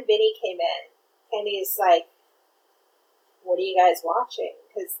his friend Vinny came in, and he's like, what are you guys watching?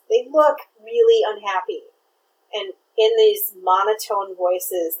 Because they look really unhappy. And in these monotone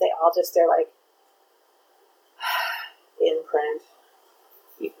voices, they're like, Imprint.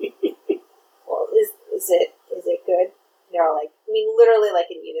 Well, is it good? And they're all like, literally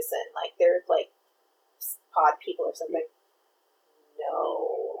in unison. They're pod people or something.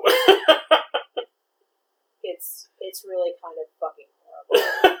 No. It's really kind of fucking horrible.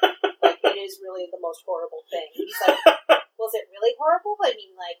 It is really the most horrible thing. And he's like, well, is it really horrible?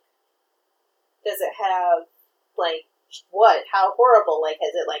 Does it have, what? How horrible? Is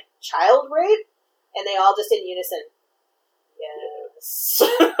it, child rape? And they all just in unison, yes.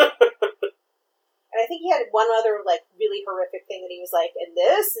 And I think he had had one other like really horrific thing that he was like, "And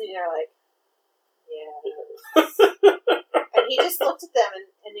this," and you're like, "Yeah." And he just looked at them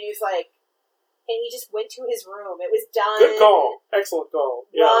and he was like, and he just went to his room. It was done. Good call. Excellent call.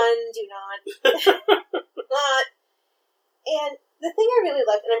 Yeah. Run, do not. Not. And the thing I really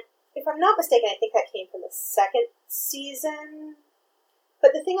liked, and if I'm not mistaken, I think that came from the second season.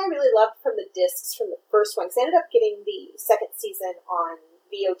 But the thing I really loved from the discs from the first one, because I ended up getting the second season on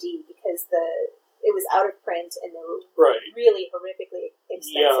VOD because it was out of print and they were really horrifically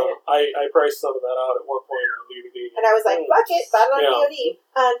expensive. Yeah, I priced some of that out at one point on DVD. And I was like, fuck it, bought it on VOD.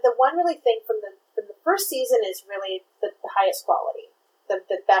 The one really thing from the first season is really the highest quality.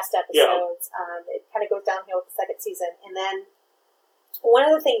 The best episodes. Yeah. It kind of goes downhill with the second season. And then one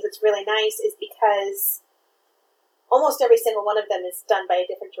of the things that's really nice is because almost every single one of them is done by a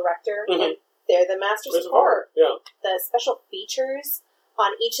different director. And they're the masters of horror. Yeah. The special features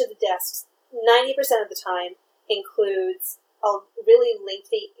on each of the discs, 90% of the time, includes a really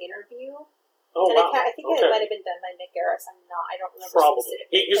lengthy interview. Oh, and wow. I think it might have been done by Mick Garris. I don't remember Probably.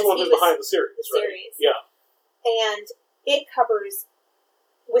 specifically. He's the one who's behind the series, Yeah. And it covers,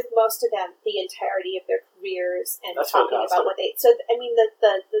 with most of them, the entirety of their careers and That's talking fantastic. about what they... So, I mean,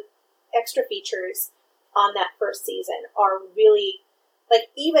 the extra features on that first season are really... Like,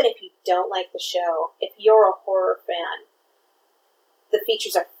 even if you don't like the show, if you're a horror fan, the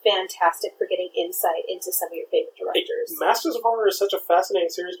features are fantastic for getting insight into some of your favorite directors. Masters of Horror is such a fascinating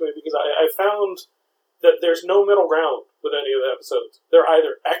series to me because I found that there's no middle ground with any of the episodes. They're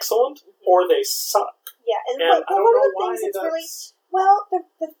either excellent or they suck. Yeah, and I don't one know of the why things that's really... that's... Well,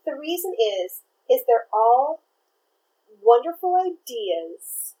 the reason is they're all wonderful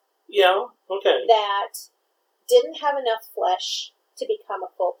ideas Yeah, okay. that didn't have enough flesh to become a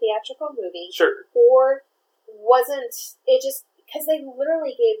full theatrical movie. Sure. Or wasn't... It just... Because they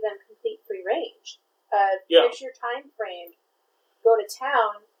literally gave them complete free range. Here's your time frame. Go to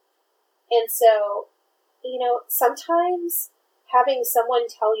town. And so, sometimes having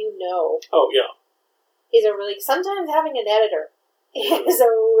someone tell you no... Oh, yeah. ...is a really... Sometimes having an editor is a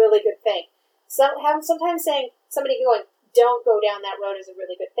really good thing. Sometimes saying... Somebody going, don't go down that road is a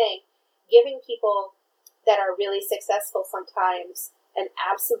really good thing. Giving people that are really successful sometimes an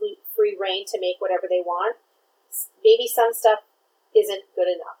absolute free rein to make whatever they want. Maybe some stuff isn't good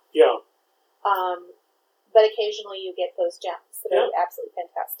enough. Yeah. But occasionally you get those gems that are absolutely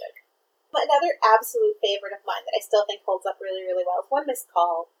fantastic. Another absolute favorite of mine that I still think holds up really, really well is One Missed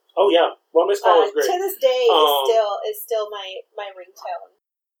Call. Oh, yeah. One Missed Call is great. To this day, is still my ringtone.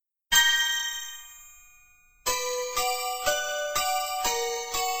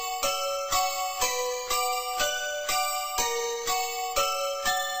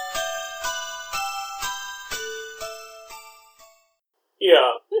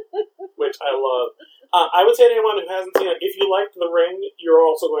 Yeah, which I love. I would say to anyone who hasn't seen it, if you liked The Ring, you're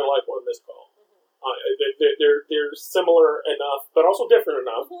also going to like One Missed Call. They're similar enough, but also different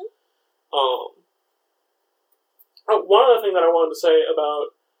enough. One other thing that I wanted to say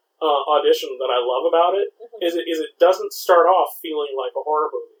about Audition that I love about it is it doesn't start off feeling like a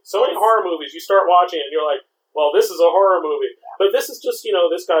horror movie. So many horror movies, you start watching it and you're like, well, this is a horror movie. Yeah. But this is just,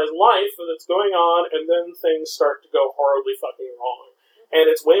 this guy's life that's going on, and then things start to go horribly fucking wrong. And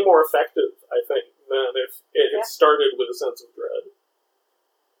it's way more effective, I think, than if it had started with a sense of dread.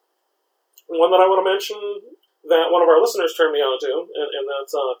 One that I want to mention that one of our listeners turned me on to, and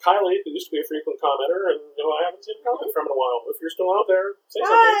that's Kylie, who used to be a frequent commenter, and I haven't seen a comment from in a while. If you're still out there, say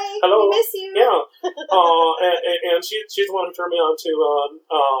something. Hi, hello, we miss you. Yeah, and she's the one who turned me on to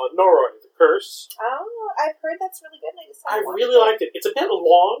Noroi, The Curse. Oh, I've heard that's really good. I really liked it. It's a bit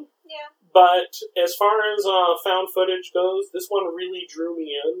long. Yeah. But as far as found footage goes, this one really drew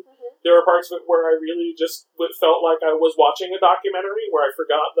me in. There were parts of it where I really just felt like I was watching a documentary, where I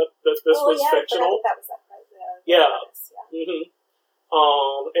forgot that this was fictional. That was that part. Yeah.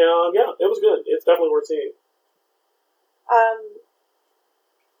 And it was good. It's definitely worth seeing.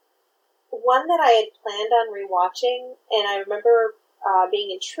 One that I had planned on rewatching, and I remember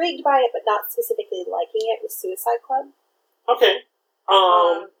being intrigued by it, but not specifically liking it, was Suicide Club. Okay.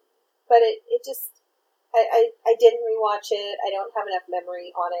 But it just, I didn't rewatch it. I don't have enough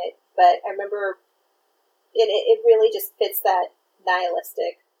memory on it, but I remember it really just fits that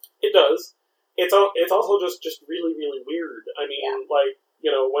nihilistic. It does. It's also just really, really weird. I mean,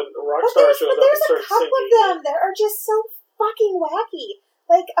 when a rock star shows up and starts singing. There's a couple of them that are just so fucking wacky.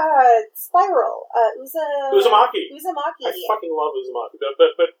 Like, Spiral, Uzumaki. Uzumaki. I fucking love Uzumaki.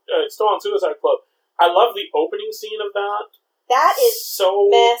 But still on Suicide Club. I love the opening scene of that. That is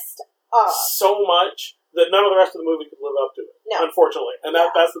so messed up. So much that none of the rest of the movie could live up to it. No. Unfortunately, and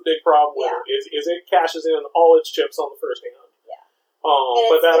that's the big problem with it is it cashes in all its chips on the first hand. Yeah.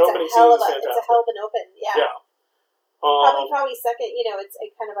 But that opening scene is fantastic. It's a hell of an open. Yeah. Yeah. Probably second. It's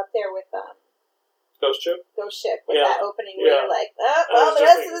kind of up there with Ghost Ship. Ghost Ship with that opening where you're like, the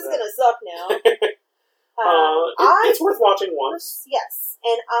rest of this is gonna suck now. It's worth watching once. Yes,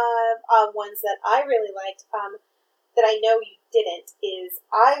 and ones that I really liked, that I know you didn't, is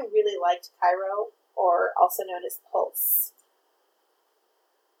I really liked Cairo, or also known as Pulse.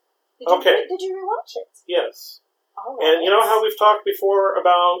 Did you rewatch it? Yes. All right. And you know how we've talked before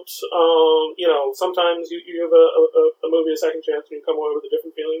about, sometimes you give a movie a second chance and you come away with a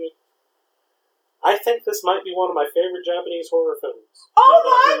different feeling. I think this might be one of my favorite Japanese horror films. Oh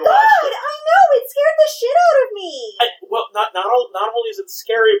my god! I know! It scared the shit out of me! Not only is it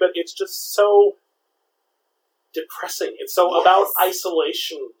scary, but it's just so depressing. It's so about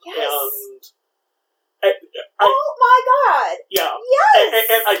isolation and... oh my god! Yeah. Yes!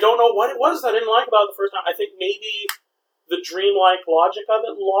 And I don't know what it was that I didn't like about it the first time. I think maybe the dreamlike logic of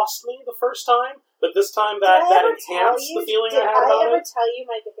it lost me the first time, but this time that enhanced the feeling I had about it. Did I ever tell you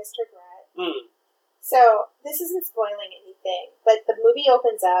my biggest regret? So, this isn't spoiling anything, but the movie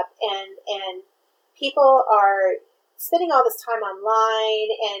opens up and people are spending all this time online,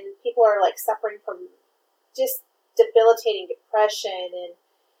 and people are like suffering from just debilitating depression,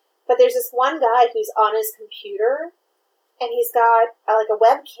 but there's this one guy who's on his computer, and he's got like a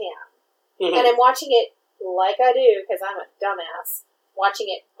webcam, and I'm watching it like I do, because I'm a dumbass, watching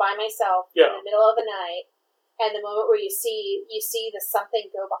it by myself in the middle of the night. And the moment where you see the something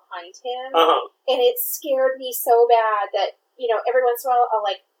go behind him, and it scared me so bad that, every once in a while I'll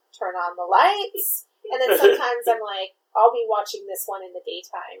like turn on the lights, and then sometimes I'm like, I'll be watching this one in the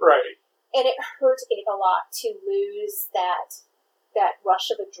daytime. Right. And it hurt it a lot to lose that rush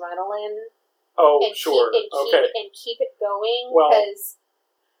of adrenaline. Oh, and sure. Keep it going. Well, because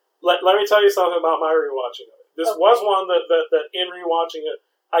let me tell you something about my rewatching of it. This was one that in rewatching it,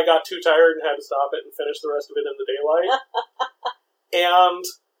 I got too tired and had to stop it and finish the rest of it in the daylight. And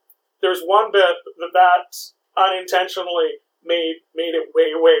there's one bit that unintentionally made it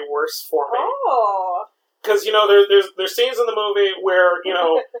way, way worse for me. Oh. Because, there's scenes in the movie where,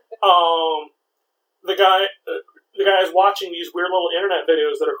 the guy is watching these weird little internet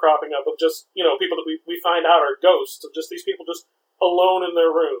videos that are cropping up of just, people that we find out are ghosts, of just these people just alone in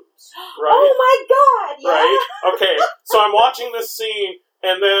their rooms. Right? Oh my god! Yeah. Right? Okay, so I'm watching this scene,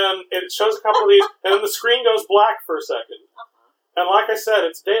 and then it shows a couple of these, and then the screen goes black for a second. And like I said,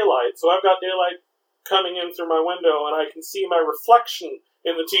 it's daylight, so I've got daylight coming in through my window, and I can see my reflection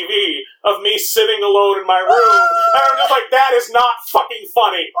in the TV of me sitting alone in my room. And I'm just like, that is not fucking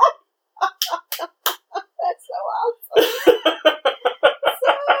funny. That's so awesome. So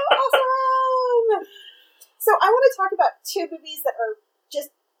awesome. So I want to talk about two movies that are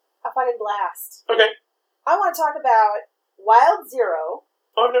just a fucking blast. Okay. I want to talk about Wild Zero.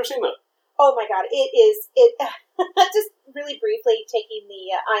 Oh, I've never seen that. Oh my god, it just really briefly taking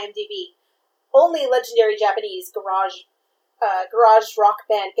the IMDb. Only legendary Japanese garage rock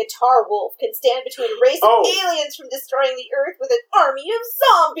band Guitar Wolf can stand between a race of aliens from destroying the Earth with an army of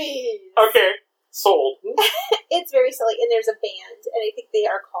zombies. Okay, sold. It's very silly, and there's a band, and I think they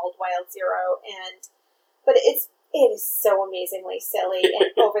are called Wild Zero, but it is so amazingly silly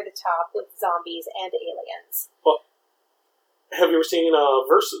and over the top with zombies and aliens. Well, have you ever seen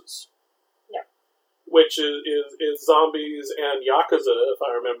Versus? No. Which is zombies and Yakuza, if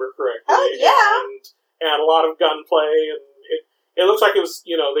I remember correctly. Oh, yeah! And a lot of gunplay, and it looks like it was,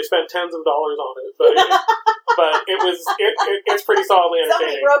 they spent tens of dollars on it, but it's pretty solidly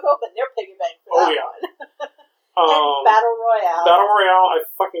entertaining. Somebody broke open their piggy bank for that one. And Battle Royale. Battle Royale, I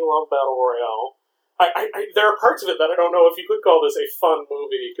fucking love Battle Royale. There are parts of it that I don't know if you could call this a fun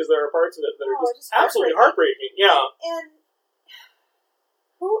movie, because there are parts of it that are just absolutely heartbreaking. Yeah. And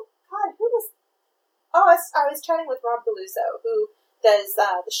who was... Oh, I was chatting with Rob Galuzzo, who does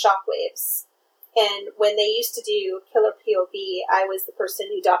the Shockwaves. And when they used to do Killer POV, I was the person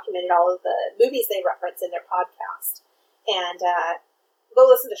who documented all of the movies they reference in their podcast. And go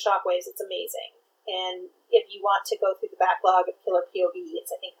listen to Shockwaves, it's amazing. And if you want to go through the backlog of Killer POV,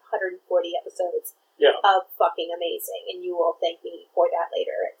 it's, I think, 140 episodes of fucking amazing. And you will thank me for that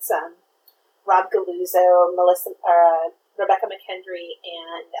later. It's Rob Galuzzo, Rebecca McKendry,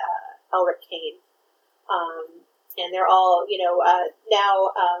 and Elric Kane. And they're all,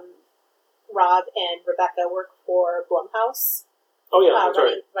 now Rob and Rebecca work for Blumhouse. Oh, yeah, that's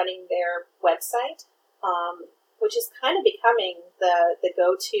right. Running their website, which is kind of becoming the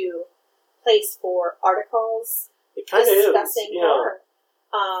go-to place for articles it kind of discussing is. Yeah. horror.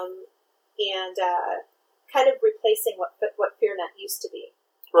 And kind of replacing what FearNet used to be.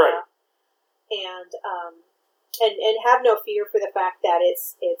 Right. And have no fear for the fact that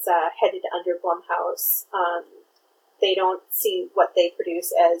it's headed under Blumhouse. They don't see what they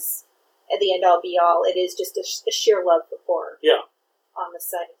produce as the end all be all. It is just a sheer love for horror. Yeah. On the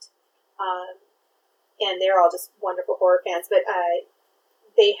site, and they're all just wonderful horror fans. But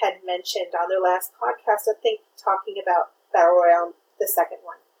they had mentioned on their last podcast, I think, talking about Battle Royale, the second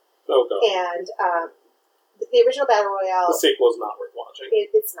one. Oh god. And the original Battle Royale, The sequel is not worth watching.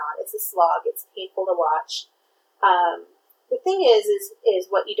 it's not. It's a slog. It's painful to watch. The thing is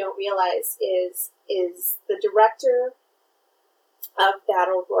what you don't realize is the director of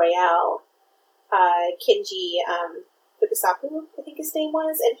Battle Royale, Kinji Fukasaku, I think his name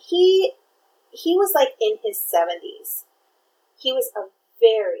was, and he was like in his 70s. He was a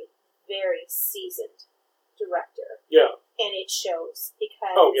very, very seasoned director. Yeah. And it shows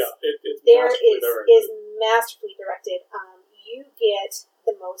because it's there masterfully is masterfully directed. You get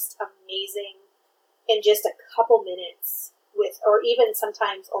the most amazing in just a couple minutes with, or even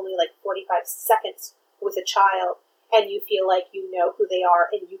sometimes only like 45 seconds with a child, and you feel like you know who they are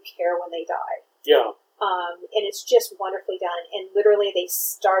and you care when they die. Yeah. And it's just wonderfully done. And literally, they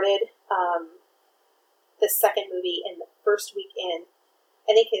started the second movie in the first week in.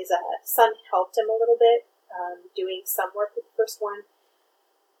 I think his son helped him a little bit, doing some work with the first one.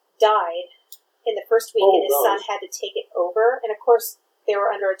 Died in the first week, and his son had to take it over. And of course, they were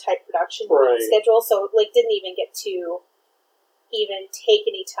under a tight production schedule, so like didn't even get to even take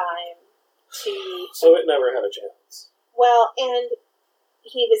any time to. So it never had a chance. Well, and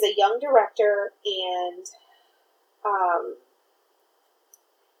he was a young director, and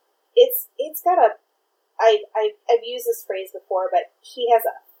it's got a. I've used this phrase before, but he has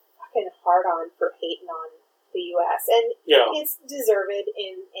a fucking hard-on for hating on the U.S., and it's deserved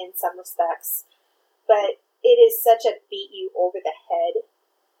in some respects, but it is such a beat you over the head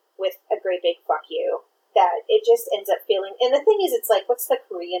with a great big fuck you that it just ends up feeling. And the thing is, it's like, what's the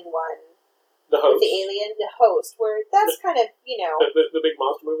Korean one? The Host? The alien, the Host, where that's kind of, you know... The big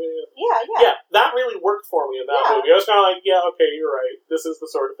monster movie? Yeah. Yeah, that really worked for me in that movie. I was kind of like, yeah, okay, you're right. This is the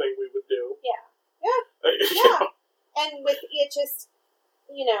sort of thing we would do. Yeah. And with it just,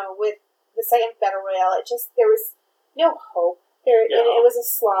 you know, with the second Battle Royale, there was no hope. And it was a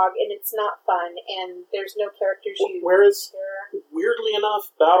slog, and it's not fun, and there's no characters Whereas, weirdly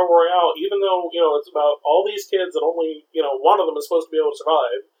enough, Battle Royale, even though, you know, it's about all these kids and only, you know, one of them is supposed to be able to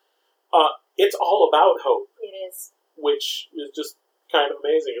survive, it's all about hope. It is. Which is just kind of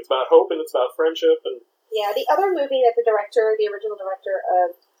amazing. It's about hope, and it's about friendship, and... Yeah, the other movie that the original director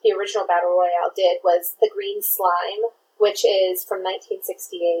of the original Battle Royale did was The Green Slime, which is from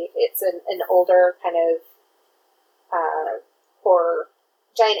 1968. It's an older kind of horror,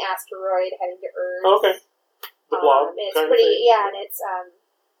 giant asteroid heading to Earth. Okay. The Blob it's kind pretty, of thing. yeah, and it's,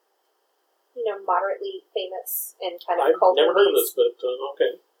 you know, moderately famous and kind of I've never heard of this, but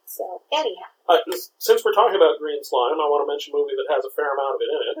okay. So, anyhow. Since we're talking about Green Slime, I want to mention a movie that has a fair amount of it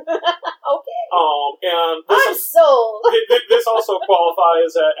in it. Okay. And this I'm sold! This also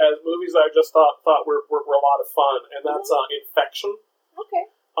qualifies as movies that I just thought were a lot of fun, and that's Infection. Okay.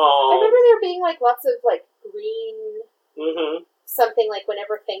 I remember there being like lots of like green something like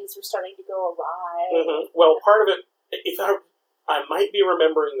whenever things were starting to go awry. Well, part of it, if I might be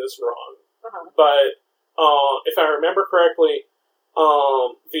remembering this wrong, but if I remember correctly,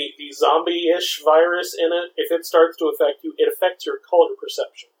 the zombie-ish virus in it, if it starts to affect you, it affects your color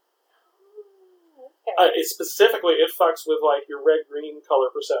perception. Okay. Specifically, it fucks with like your red-green color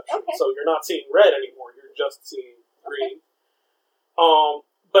perception. Okay. So you're not seeing red anymore; you're just seeing green. Okay.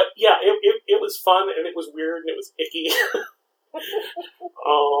 But yeah, it was fun and it was weird and it was icky.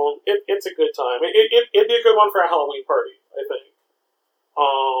 It's a good time. It'd be a good one for a Halloween party, I think.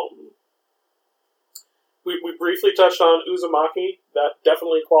 We briefly touched on Uzumaki. That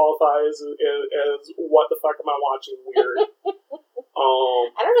definitely qualifies as what the fuck am I watching weird.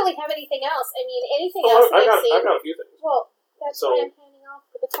 I don't really have anything else. I mean, anything else I got a few things. Well, that's why I'm handing off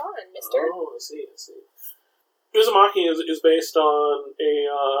the baton, mister. Oh, I see. Uzumaki is based on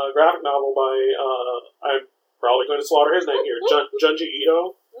a graphic novel by, I'm probably going to slaughter his name here, Junji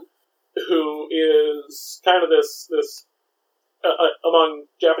Ito, who is kind of this among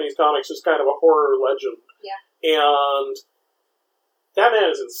Japanese comics, is kind of a horror legend. Yeah. And that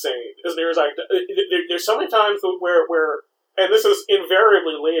man is insane. As near as there's so many times where, and this is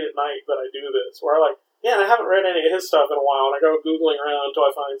invariably late at night that I do this, where I man, I haven't read any of his stuff in a while, and I go Googling around until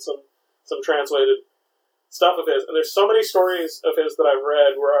I find some translated stuff of his, and there's so many stories of his that I've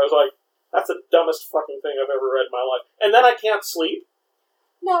read where I was like, that's the dumbest fucking thing I've ever read in my life. And then I can't sleep.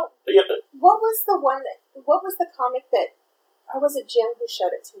 No. Yeah. What was the comic that, or was it Jim who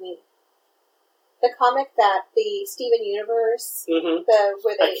showed it to me? The comic that the Steven Universe, Mm-hmm.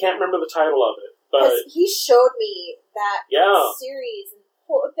 where they, I can't remember the title of it, but because he showed me that Yeah. series, and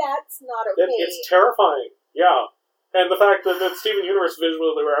that's not okay. it's terrifying. Yeah. And the fact that Steven Universe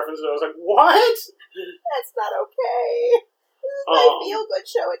visually referenced it, I was like, what? That's not okay. This is my feel-good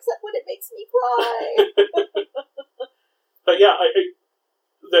show, except when it makes me cry. But yeah,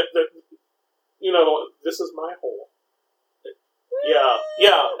 this is my hole. Yeah,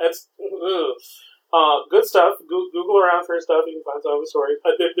 it's good stuff. Google around for his stuff. You can find some of his stories.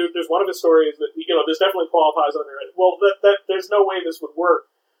 There's one of his stories that this definitely qualifies under it. Well, that there's no way this would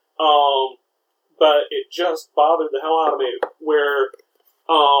work. But it just bothered the hell out of me. Where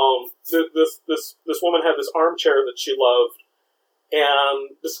this woman had this armchair that she loved,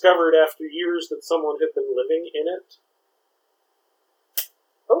 and discovered after years that someone had been living in it.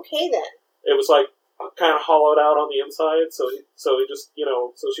 Okay, then. It was like kind of hollowed out on the inside, so he just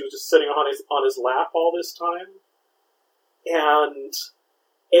so she was just sitting on his lap all this time, and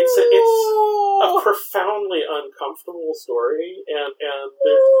it's a profoundly uncomfortable story, and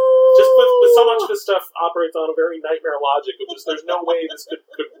just with so much of this stuff operates on a very nightmare logic of just there's no way this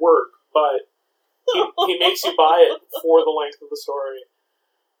could work, but he makes you buy it for the length of the story.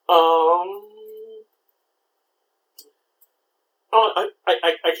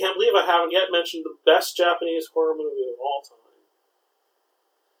 I can't believe I haven't yet mentioned the best Japanese horror movie of all time.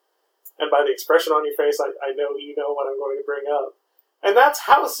 And by the expression on your face, I know you know what I'm going to bring up. And that's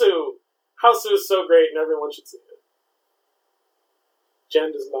Hausu! Hausu is so great and everyone should see it.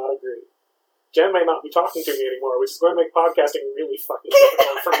 Jen does not agree. Jen may not be talking to me anymore, which is going to make podcasting really fucking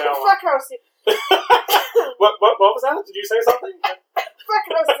difficult from now on. Fuck Hausu. What was that? Did you say something? Fuck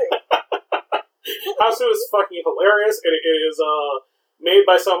Hausu. Hausu is fucking hilarious. It is made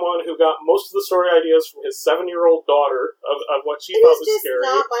by someone who got most of the story ideas from his 7-year-old daughter of what she thought was scary.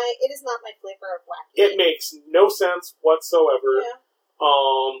 It is not my flavor of wacky. It makes no sense whatsoever. Yeah.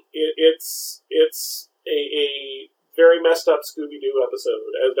 It's a very messed up Scooby-Doo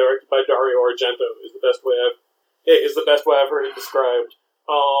episode, as directed by Dario Argento. Is the best way I've heard it described.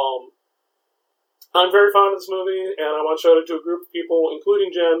 I'm very fond of this movie, and I once showed it to a group of people,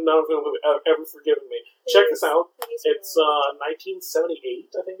 including Jen, none of whom have ever forgiven me. Check this out. It's 1978,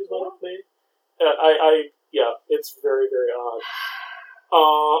 I think is when it was made. It's very, very odd.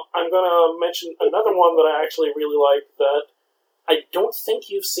 I'm going to mention another one that I actually really like that I don't think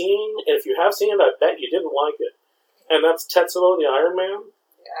you've seen. If you have seen it, I bet you didn't like it. And that's Tetsuo the Iron Man.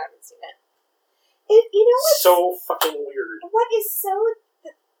 Yeah, I haven't seen it. You know what's so fucking weird. What is so...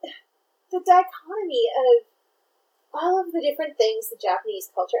 The dichotomy of all of the different things, the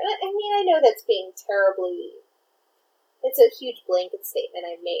Japanese culture. And I mean, I know that's being terribly... It's a huge blanket statement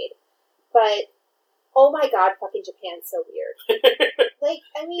I've made. But, oh my god, fucking Japan's so weird.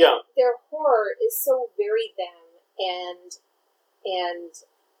 Their horror is so very them and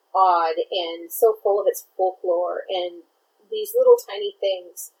odd and so full of its folklore and these little tiny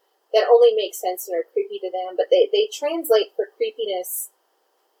things that only make sense and are creepy to them, but they translate for creepiness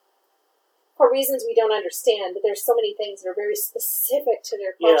for reasons we don't understand, but there's so many things that are very specific to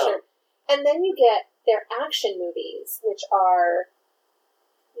their culture. Yeah. And then you get their action movies, which are,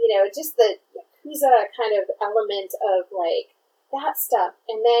 just the Yakuza kind of element of, like, that stuff.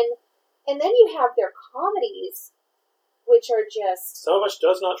 And then you have their comedies, which are just... Some of which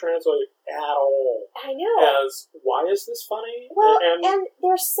does not translate at all. I know. As, why is this funny? Well, and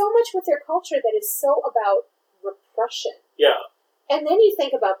there's so much with their culture that is so about repression. Yeah. And then you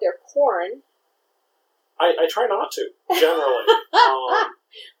think about their porn. I try not to, generally.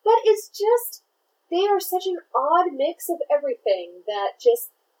 But it's just, they are such an odd mix of everything that just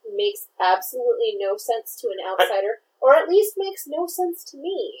makes absolutely no sense to an outsider, or at least makes no sense to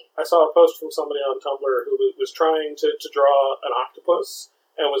me. I saw a post from somebody on Tumblr who was trying to draw an octopus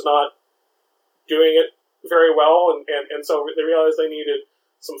and was not doing it very well, and so they realized they needed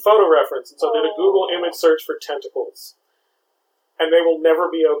some photo reference, and so did a Google image search for tentacles. And they will never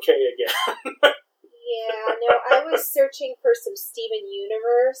be okay again. Yeah, no, I was searching for some Steven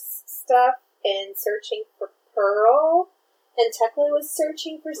Universe stuff and searching for Pearl, and Tekla was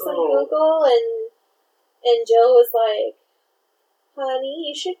searching for some Google, and Jill was like, honey,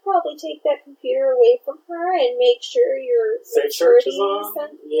 you should probably take that computer away from her and make sure your safe searches on.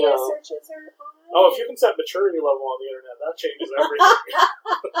 Searches are on. Oh, if you can set maturity level on the internet, that changes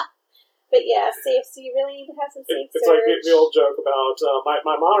everything. But yeah, safe. So you really need to have some safe It's search. like the old joke about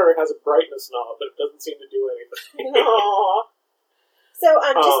my monitor has a brightness knob, but it doesn't seem to do anything. Aww. So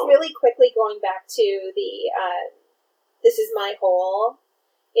just really quickly going back to the This Is My Hole.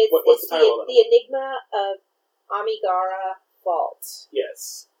 What's the title of that? The Enigma of Amigara Vault.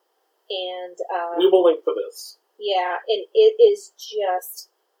 Yes. And we will link for this. Yeah, and it is just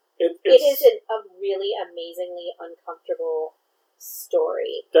it is a really amazingly uncomfortable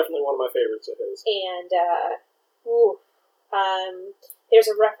story. Definitely one of my favorites of his. And there's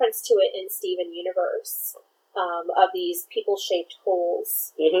a reference to it in Steven Universe of these people-shaped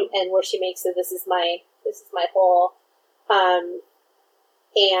holes, and where she makes it. This is my hole,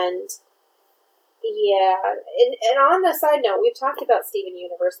 and yeah, and on the side note, we've talked about Steven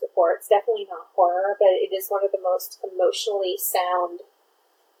Universe before. It's definitely not horror, but it is one of the most emotionally sound,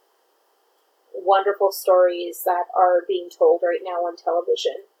 wonderful stories that are being told right now on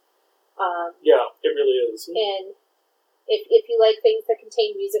television. Yeah, it really is. And if you like things that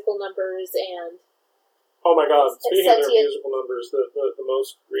contain musical numbers and oh my god! Speaking of their sentient musical numbers, the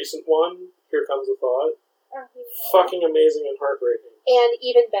most recent one, "Here Comes the Thought," fucking amazing and heartbreaking. And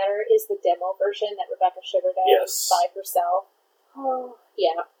even better is the demo version that Rebecca Sugar does by herself. Oh,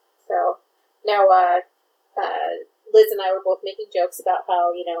 yeah. So now, Liz and I were both making jokes about how,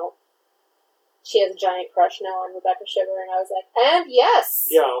 she has a giant crush now on Rebecca Sugar, and I was like, and yes!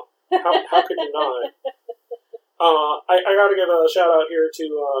 Yeah. How could you not? I gotta give a shout out here to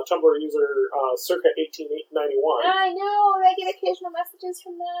Tumblr user circa 1891. I know, I get occasional messages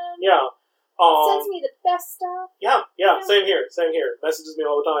from them. Yeah. Sends me the best stuff. Yeah, same here. Messages me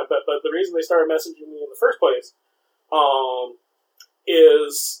all the time. But the reason they started messaging me in the first place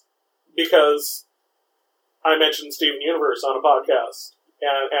is because I mentioned Steven Universe on a podcast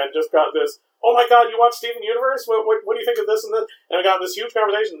and just got this, oh my god, you watch Steven Universe? What do you think of this and this? And I got this huge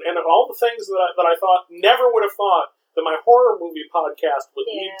conversation. And of all the things that I thought, never would have thought that my horror movie podcast would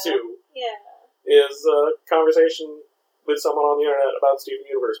lead to is a conversation with someone on the internet about Steven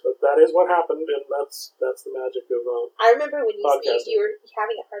Universe, but that is what happened, and that's the magic of I remember when you were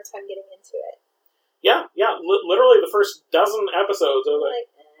having a hard time getting into it. Yeah, literally the first dozen episodes, I was like,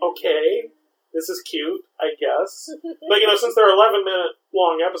 okay, this is cute, I guess. But, since they're 11-minute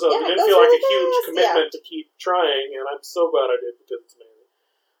long episodes, it didn't feel like a huge commitment to keep trying, and I'm so glad I did, because it's amazing.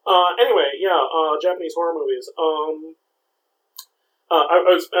 Anyway, Japanese horror movies. I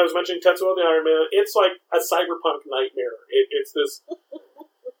was mentioning Tetsuo the Iron Man. It's like a cyberpunk nightmare. It's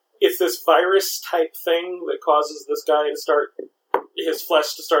this virus type thing that causes this guy to his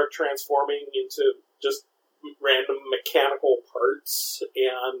flesh to start transforming into just random mechanical parts,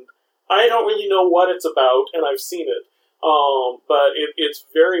 and I don't really know what it's about, and I've seen it. But it's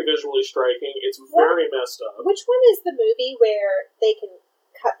very visually striking. It's very messed up. Which one is the movie where they can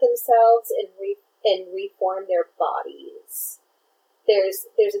cut themselves and reform their bodies? There's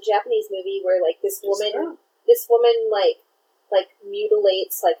a Japanese movie where this woman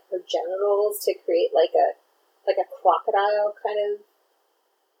mutilates her genitals to create a crocodile kind of.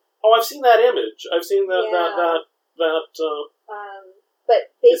 Oh, I've seen that image. I've seen that.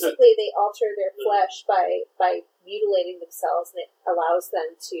 But basically, they alter their flesh by mutilating themselves, and it allows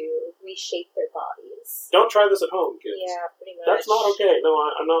them to reshape their bodies. Don't try this at home, kids. Yeah, pretty much. That's not okay. No,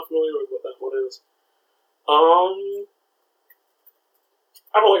 I'm not familiar with what that one is.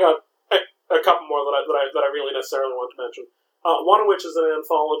 I've only got a couple more that I really necessarily want to mention. One of which is an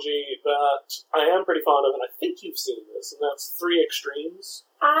anthology that I am pretty fond of, and I think you've seen this, and that's Three Extremes.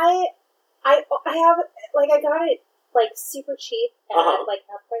 I have I got it super cheap at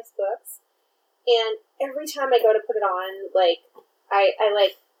Half Price Books, and every time I go to put it on, I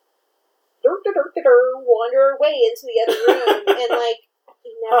wander away into the other room and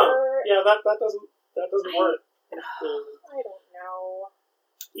never. Yeah, that doesn't work. I don't know.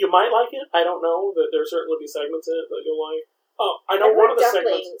 You might like it. I don't know. That there'll certainly be segments in it that you'll like. Oh, I know one of the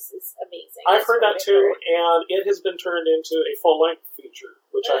segments is amazing. I've heard that too, and it has been turned into a full-length feature,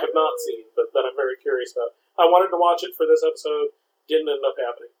 which I have not seen, but that I'm very curious about. I wanted to watch it for this episode, didn't end up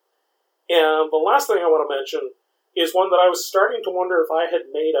happening. And the last thing I want to mention is one that I was starting to wonder if I had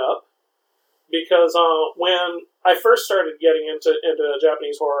made up, because when I first started getting into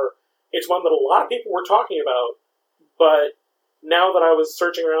Japanese horror, it's one that a lot of people were talking about, but now that I was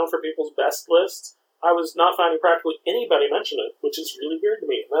searching around for people's best lists, I was not finding practically anybody mention it, which is really weird to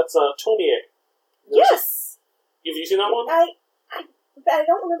me. And that's Tomie. Yes! Have you seen that one? I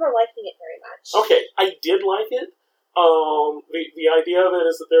don't remember liking it very much. Okay, I did like it. The idea of it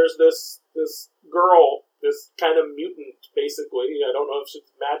is that there's this girl, this kind of mutant, basically. I don't know if she's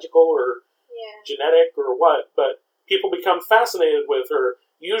magical or genetic or what, but people become fascinated with her,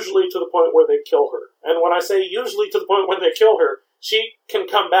 usually to the point where they kill her. And when I say usually to the point when they kill her, she can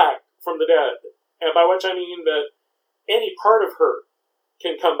come back from the dead. And by which I mean that any part of her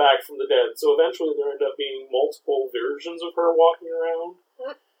can come back from the dead. So eventually there end up being multiple versions of her walking around.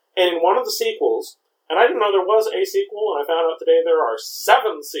 And in one of the sequels, and I didn't know there was a sequel, and I found out today there are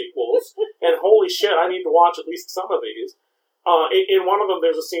 7 sequels, and holy shit, I need to watch at least some of these. In one of them,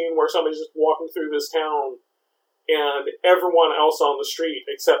 there's a scene where somebody's just walking through this town, and everyone else on the street,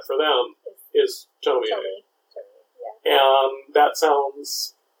 except for them, is Tomie. Yeah. And that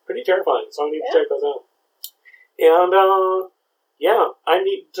sounds pretty terrifying, so I need to check those out. And, I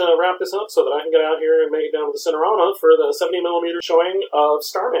need to wrap this up so that I can get out here and make it down to the Cinerama for the 70mm showing of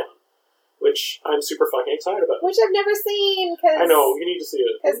Starman, which I'm super fucking excited about. Which I've never seen, because... I know, you need to see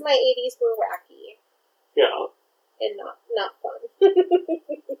it. Because my 80s were wacky. Yeah. And not fun.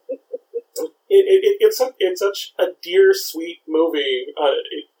 It's such a dear, sweet movie.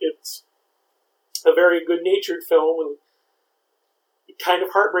 It's a very good-natured film, and kind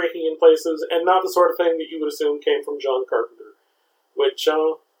of heartbreaking in places, and not the sort of thing that you would assume came from John Carpenter. Which,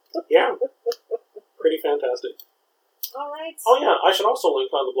 pretty fantastic. All right. Oh yeah, I should also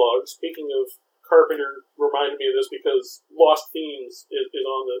link on the blog. Speaking of Carpenter, reminded me of this because Lost Themes is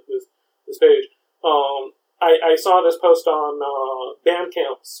on this page. I saw this post on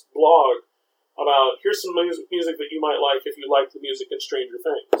Bandcamp's blog about here's some music that you might like if you like the music in Stranger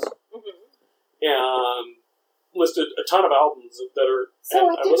Things. Mm-hmm. And listed a ton of albums that are...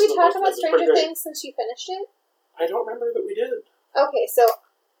 So did we talk about Stranger Things since you finished it? I don't remember that we did. Okay, so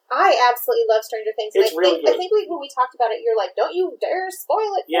I absolutely love Stranger Things. It's really good. I think when we talked about it, you're like, don't you dare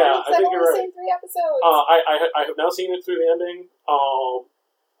spoil it for me, Yeah, I because I've think you're only right. seen 3 episodes. I have now seen it through the ending.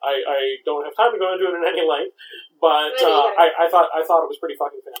 I don't have time to go into it in any length, but I thought it was pretty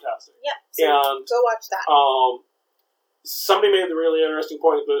fucking fantastic. Yeah, so And go watch that. somebody made the really interesting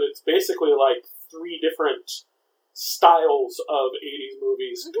point that it's basically like 3 different styles of 80s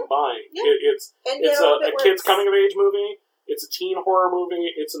movies combined. Yeah. It's a kid's coming of age movie. It's a teen horror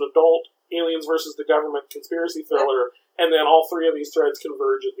movie. It's an adult aliens versus the government conspiracy thriller. And then all 3 of these threads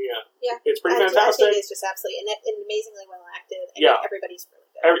converge at the end. Yeah. It's pretty I fantastic. think it's just absolutely and amazingly well acted. And Yeah. everybody's really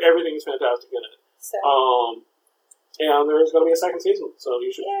good. Everything is fantastic in it. So. And there's going to be a 2nd season, so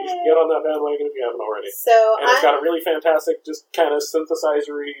you should get on that bandwagon if you haven't already. So and it's got a really fantastic, just kind of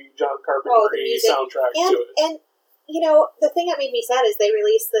synthesizery, John Carpenter-y soundtrack to it. And you know, the thing that made me sad is they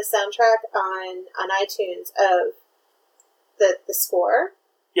released the soundtrack on iTunes of the score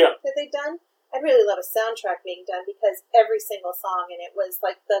that they've done. I'd really love a soundtrack being done because every single song in it was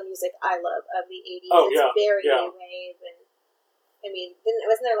like the music I love of the 80s. Oh, it's yeah, very yeah. new wave, and I mean,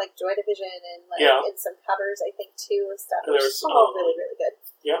 wasn't there like Joy Division and like and some covers I think too and stuff. It was all really, really good.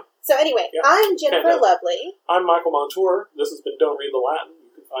 Yeah. So anyway, I'm Jennifer Lovely. I'm Michael Montour. This has been Don't Read the Latin.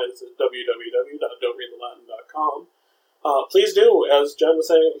 You can find us at www.don'treadthelatin.com. Please do, as Jen was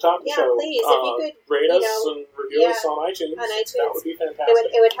saying at the top of the show, please, if you could rate us and review us on iTunes. That would be fantastic.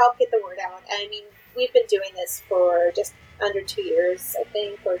 It would help get the word out. I mean, we've been doing this for just under 2 years, I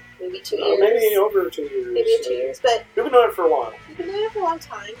think, or maybe 2 years. Maybe over 2 years. Maybe 2 years, but we've been doing it for a while. We've been doing it for a long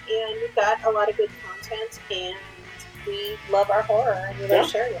time, and we've got a lot of good content, and we love our horror, and we love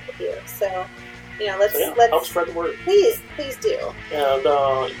sharing it with you. So, you know, let's help spread the word. Please do. And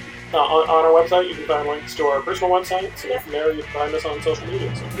on our website, you can find links to our personal websites, and from there you can find us on social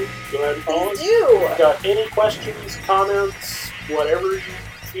media. So go ahead and follow us. Do. If you've got any questions, comments, whatever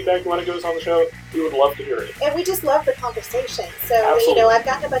feedback you want to give us on the show, we would love to hear it. And we just love the conversation. So, Absolutely. You know, I've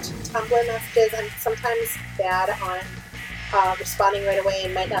gotten a bunch of Tumblr messages. I'm sometimes bad on responding right away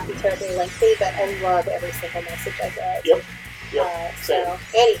and might not be terribly lengthy, but I love every single message I get. Yep. Same. So,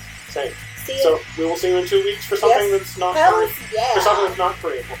 Eddie. Same. See you. So we will see you in 2 weeks for something that's not Hell free. yeah. For something that's not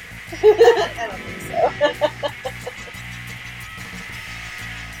free. I don't think so.